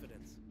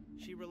 confidence.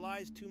 She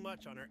relies too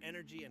much on her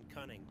energy and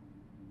cunning.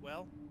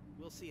 Well,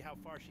 we'll see how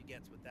far she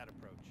gets with that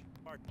approach.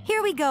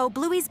 Here we go,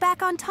 Bluey's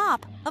back on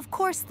top. Of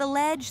course, the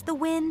ledge, the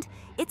wind,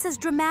 it's as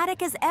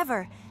dramatic as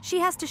ever. She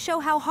has to show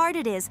how hard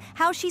it is,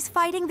 how she's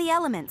fighting the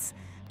elements.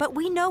 But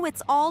we know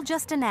it's all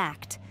just an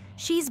act.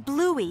 She's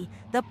Bluey,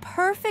 the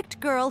perfect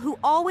girl who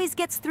always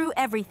gets through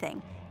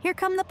everything. Here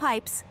come the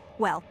pipes.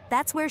 Well,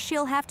 that's where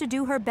she'll have to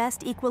do her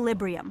best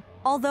equilibrium.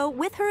 Although,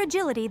 with her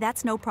agility,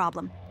 that's no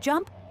problem.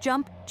 Jump,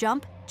 jump,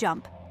 jump,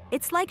 jump.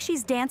 It's like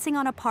she's dancing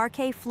on a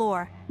parquet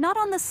floor, not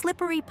on the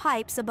slippery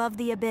pipes above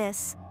the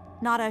abyss.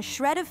 Not a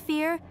shred of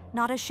fear,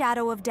 not a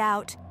shadow of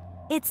doubt.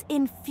 It's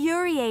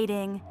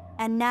infuriating.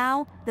 And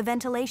now, the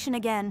ventilation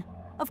again.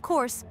 Of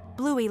course,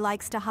 Bluey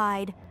likes to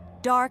hide.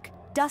 Dark,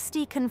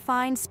 dusty,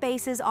 confined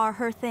spaces are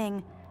her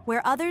thing.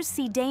 Where others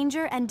see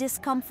danger and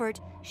discomfort,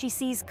 she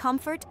sees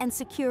comfort and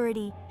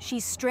security.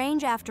 She's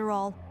strange after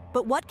all.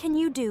 But what can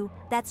you do?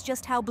 That's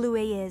just how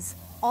Bluey is.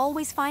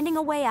 Always finding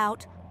a way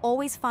out,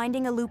 always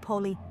finding a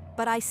loophole.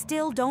 But I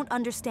still don't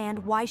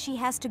understand why she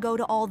has to go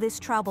to all this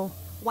trouble.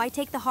 Why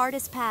take the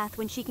hardest path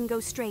when she can go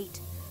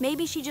straight?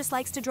 Maybe she just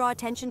likes to draw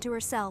attention to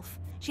herself.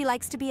 She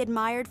likes to be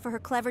admired for her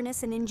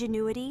cleverness and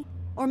ingenuity.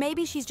 Or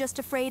maybe she's just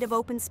afraid of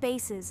open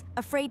spaces,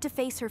 afraid to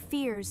face her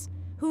fears.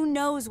 Who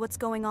knows what's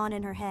going on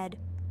in her head?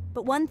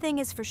 But one thing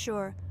is for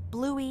sure,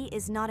 Bluey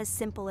is not as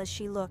simple as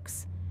she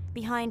looks.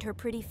 Behind her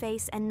pretty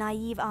face and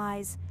naive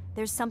eyes,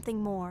 there's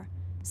something more.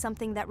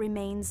 Something that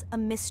remains a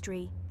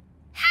mystery.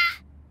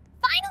 Ha!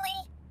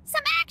 Finally!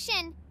 Some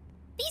action!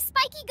 These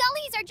spiky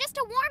gullies are just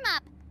a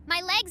warm-up.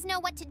 My legs know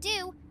what to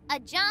do. A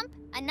jump,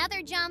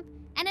 another jump,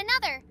 and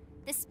another.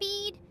 The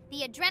speed,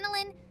 the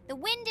adrenaline, the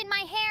wind in my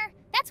hair,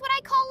 that's what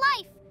I call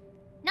life.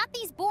 Not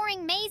these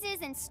boring mazes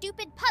and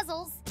stupid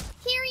puzzles.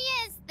 Here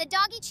he is, the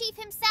doggy chief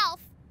himself.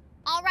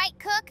 All right,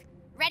 cook,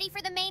 ready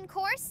for the main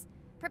course?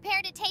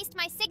 Prepare to taste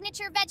my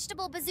signature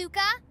vegetable bazooka?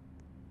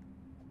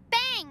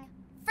 Bang!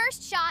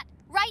 First shot,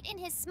 right in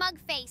his smug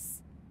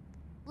face.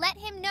 Let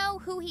him know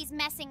who he's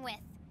messing with.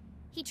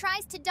 He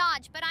tries to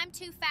dodge, but I'm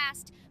too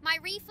fast. My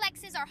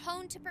reflexes are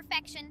honed to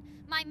perfection.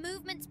 My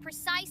movements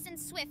precise and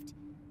swift.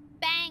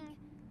 Bang!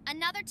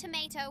 Another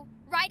tomato,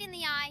 right in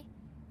the eye.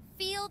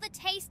 Feel the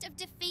taste of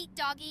defeat,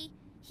 doggy.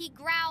 He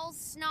growls,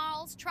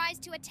 snarls, tries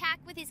to attack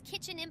with his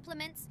kitchen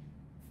implements.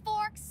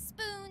 Forks,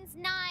 spoons,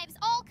 knives,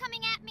 all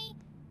coming at me.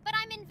 But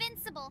I'm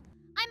invincible.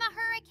 I'm a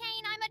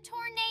hurricane, I'm a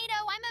tornado,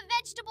 I'm a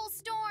vegetable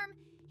storm.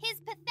 His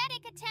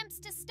pathetic attempts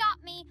to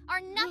stop me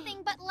are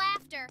nothing but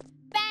laughter.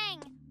 Bang,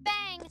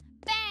 bang,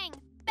 bang,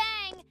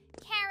 bang.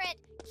 Carrot,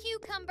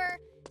 cucumber,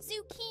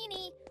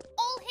 zucchini,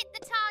 all hit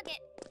the target.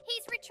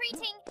 He's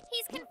retreating,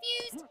 he's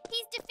confused,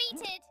 he's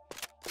defeated.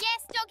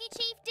 Yes, Doggy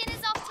Chief,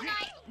 dinner's off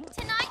tonight.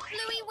 Tonight,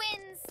 Bluey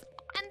wins.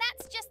 And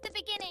that's just the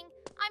beginning.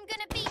 I'm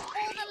gonna beat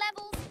all the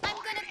levels. I'm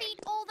gonna beat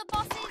all the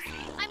bosses.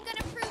 I'm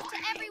gonna prove to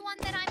everyone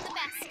that I'm the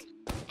best.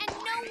 And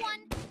no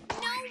one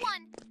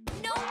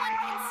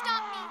can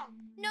stop me.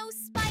 No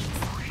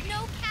spikes,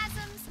 no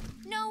chasms,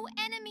 no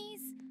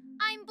enemies.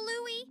 I'm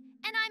Bluey,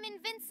 and I'm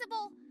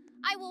invincible.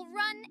 I will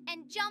run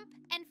and jump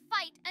and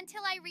fight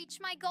until I reach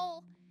my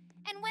goal.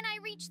 And when I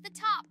reach the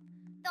top,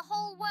 the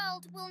whole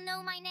world will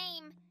know my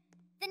name.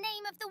 The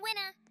name of the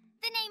winner,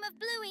 the name of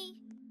Bluey.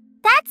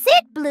 That's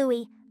it,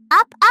 Bluey.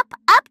 Up, up,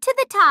 up to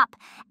the top.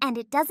 And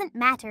it doesn't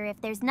matter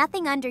if there's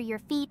nothing under your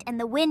feet and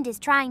the wind is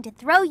trying to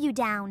throw you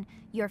down.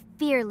 You're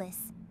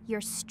fearless.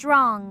 You're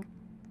strong.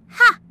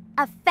 Ha!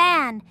 A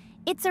fan.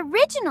 It's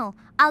original,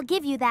 I'll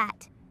give you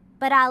that.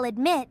 But I'll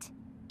admit,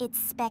 it's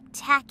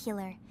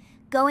spectacular.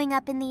 Going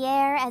up in the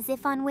air as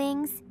if on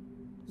wings?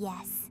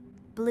 Yes,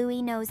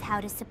 Bluey knows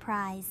how to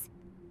surprise.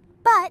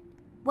 But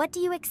what do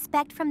you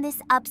expect from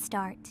this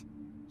upstart?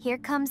 Here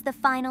comes the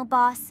final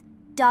boss,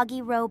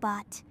 Doggy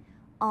Robot.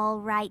 All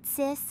right,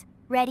 sis,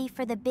 ready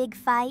for the big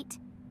fight?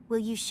 Will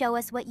you show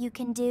us what you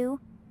can do?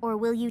 Or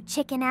will you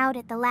chicken out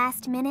at the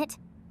last minute?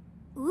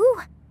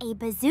 Ooh, a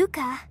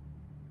bazooka.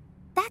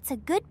 That's a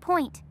good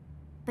point.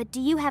 But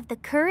do you have the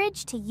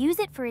courage to use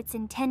it for its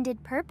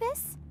intended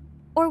purpose?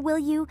 Or will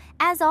you,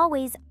 as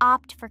always,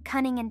 opt for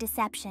cunning and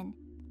deception?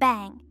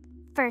 Bang.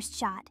 First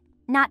shot.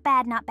 Not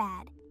bad, not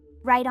bad.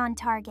 Right on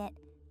target.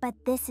 But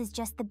this is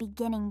just the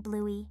beginning,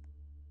 Bluey.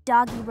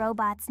 Doggy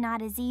Robot's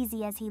not as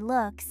easy as he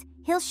looks.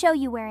 He'll show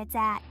you where it's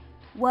at.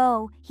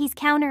 Whoa, he's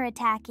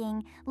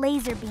counterattacking.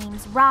 Laser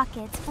beams,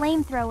 rockets,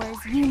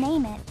 flamethrowers, you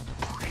name it.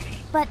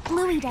 But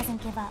Bluey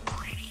doesn't give up.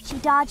 She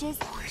dodges,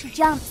 she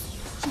jumps,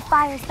 she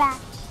fires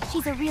back.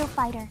 She's a real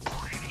fighter.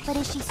 But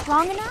is she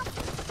strong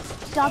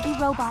enough? Doggy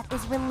Robot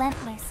is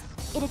relentless.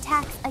 It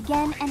attacks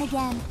again and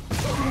again.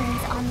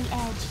 Bluey's on the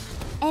edge.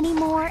 Any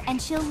more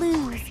and she'll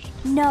lose.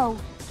 No,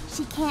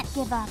 she can't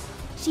give up.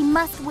 She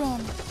must win.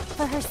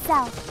 For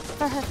herself,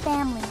 for her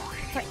family,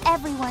 for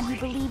everyone who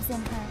believes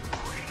in her.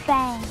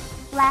 Bang!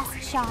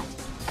 Last shot.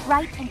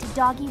 Right into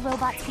Doggy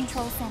Robot's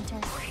control center.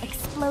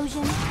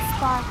 Explosion,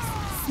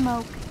 sparks,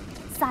 smoke,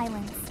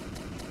 silence.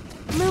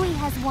 Bluey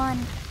has won.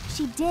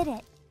 She did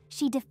it.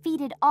 She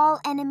defeated all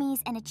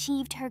enemies and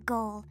achieved her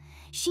goal.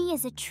 She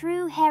is a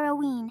true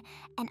heroine,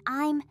 and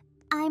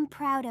I'm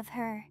proud of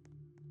her.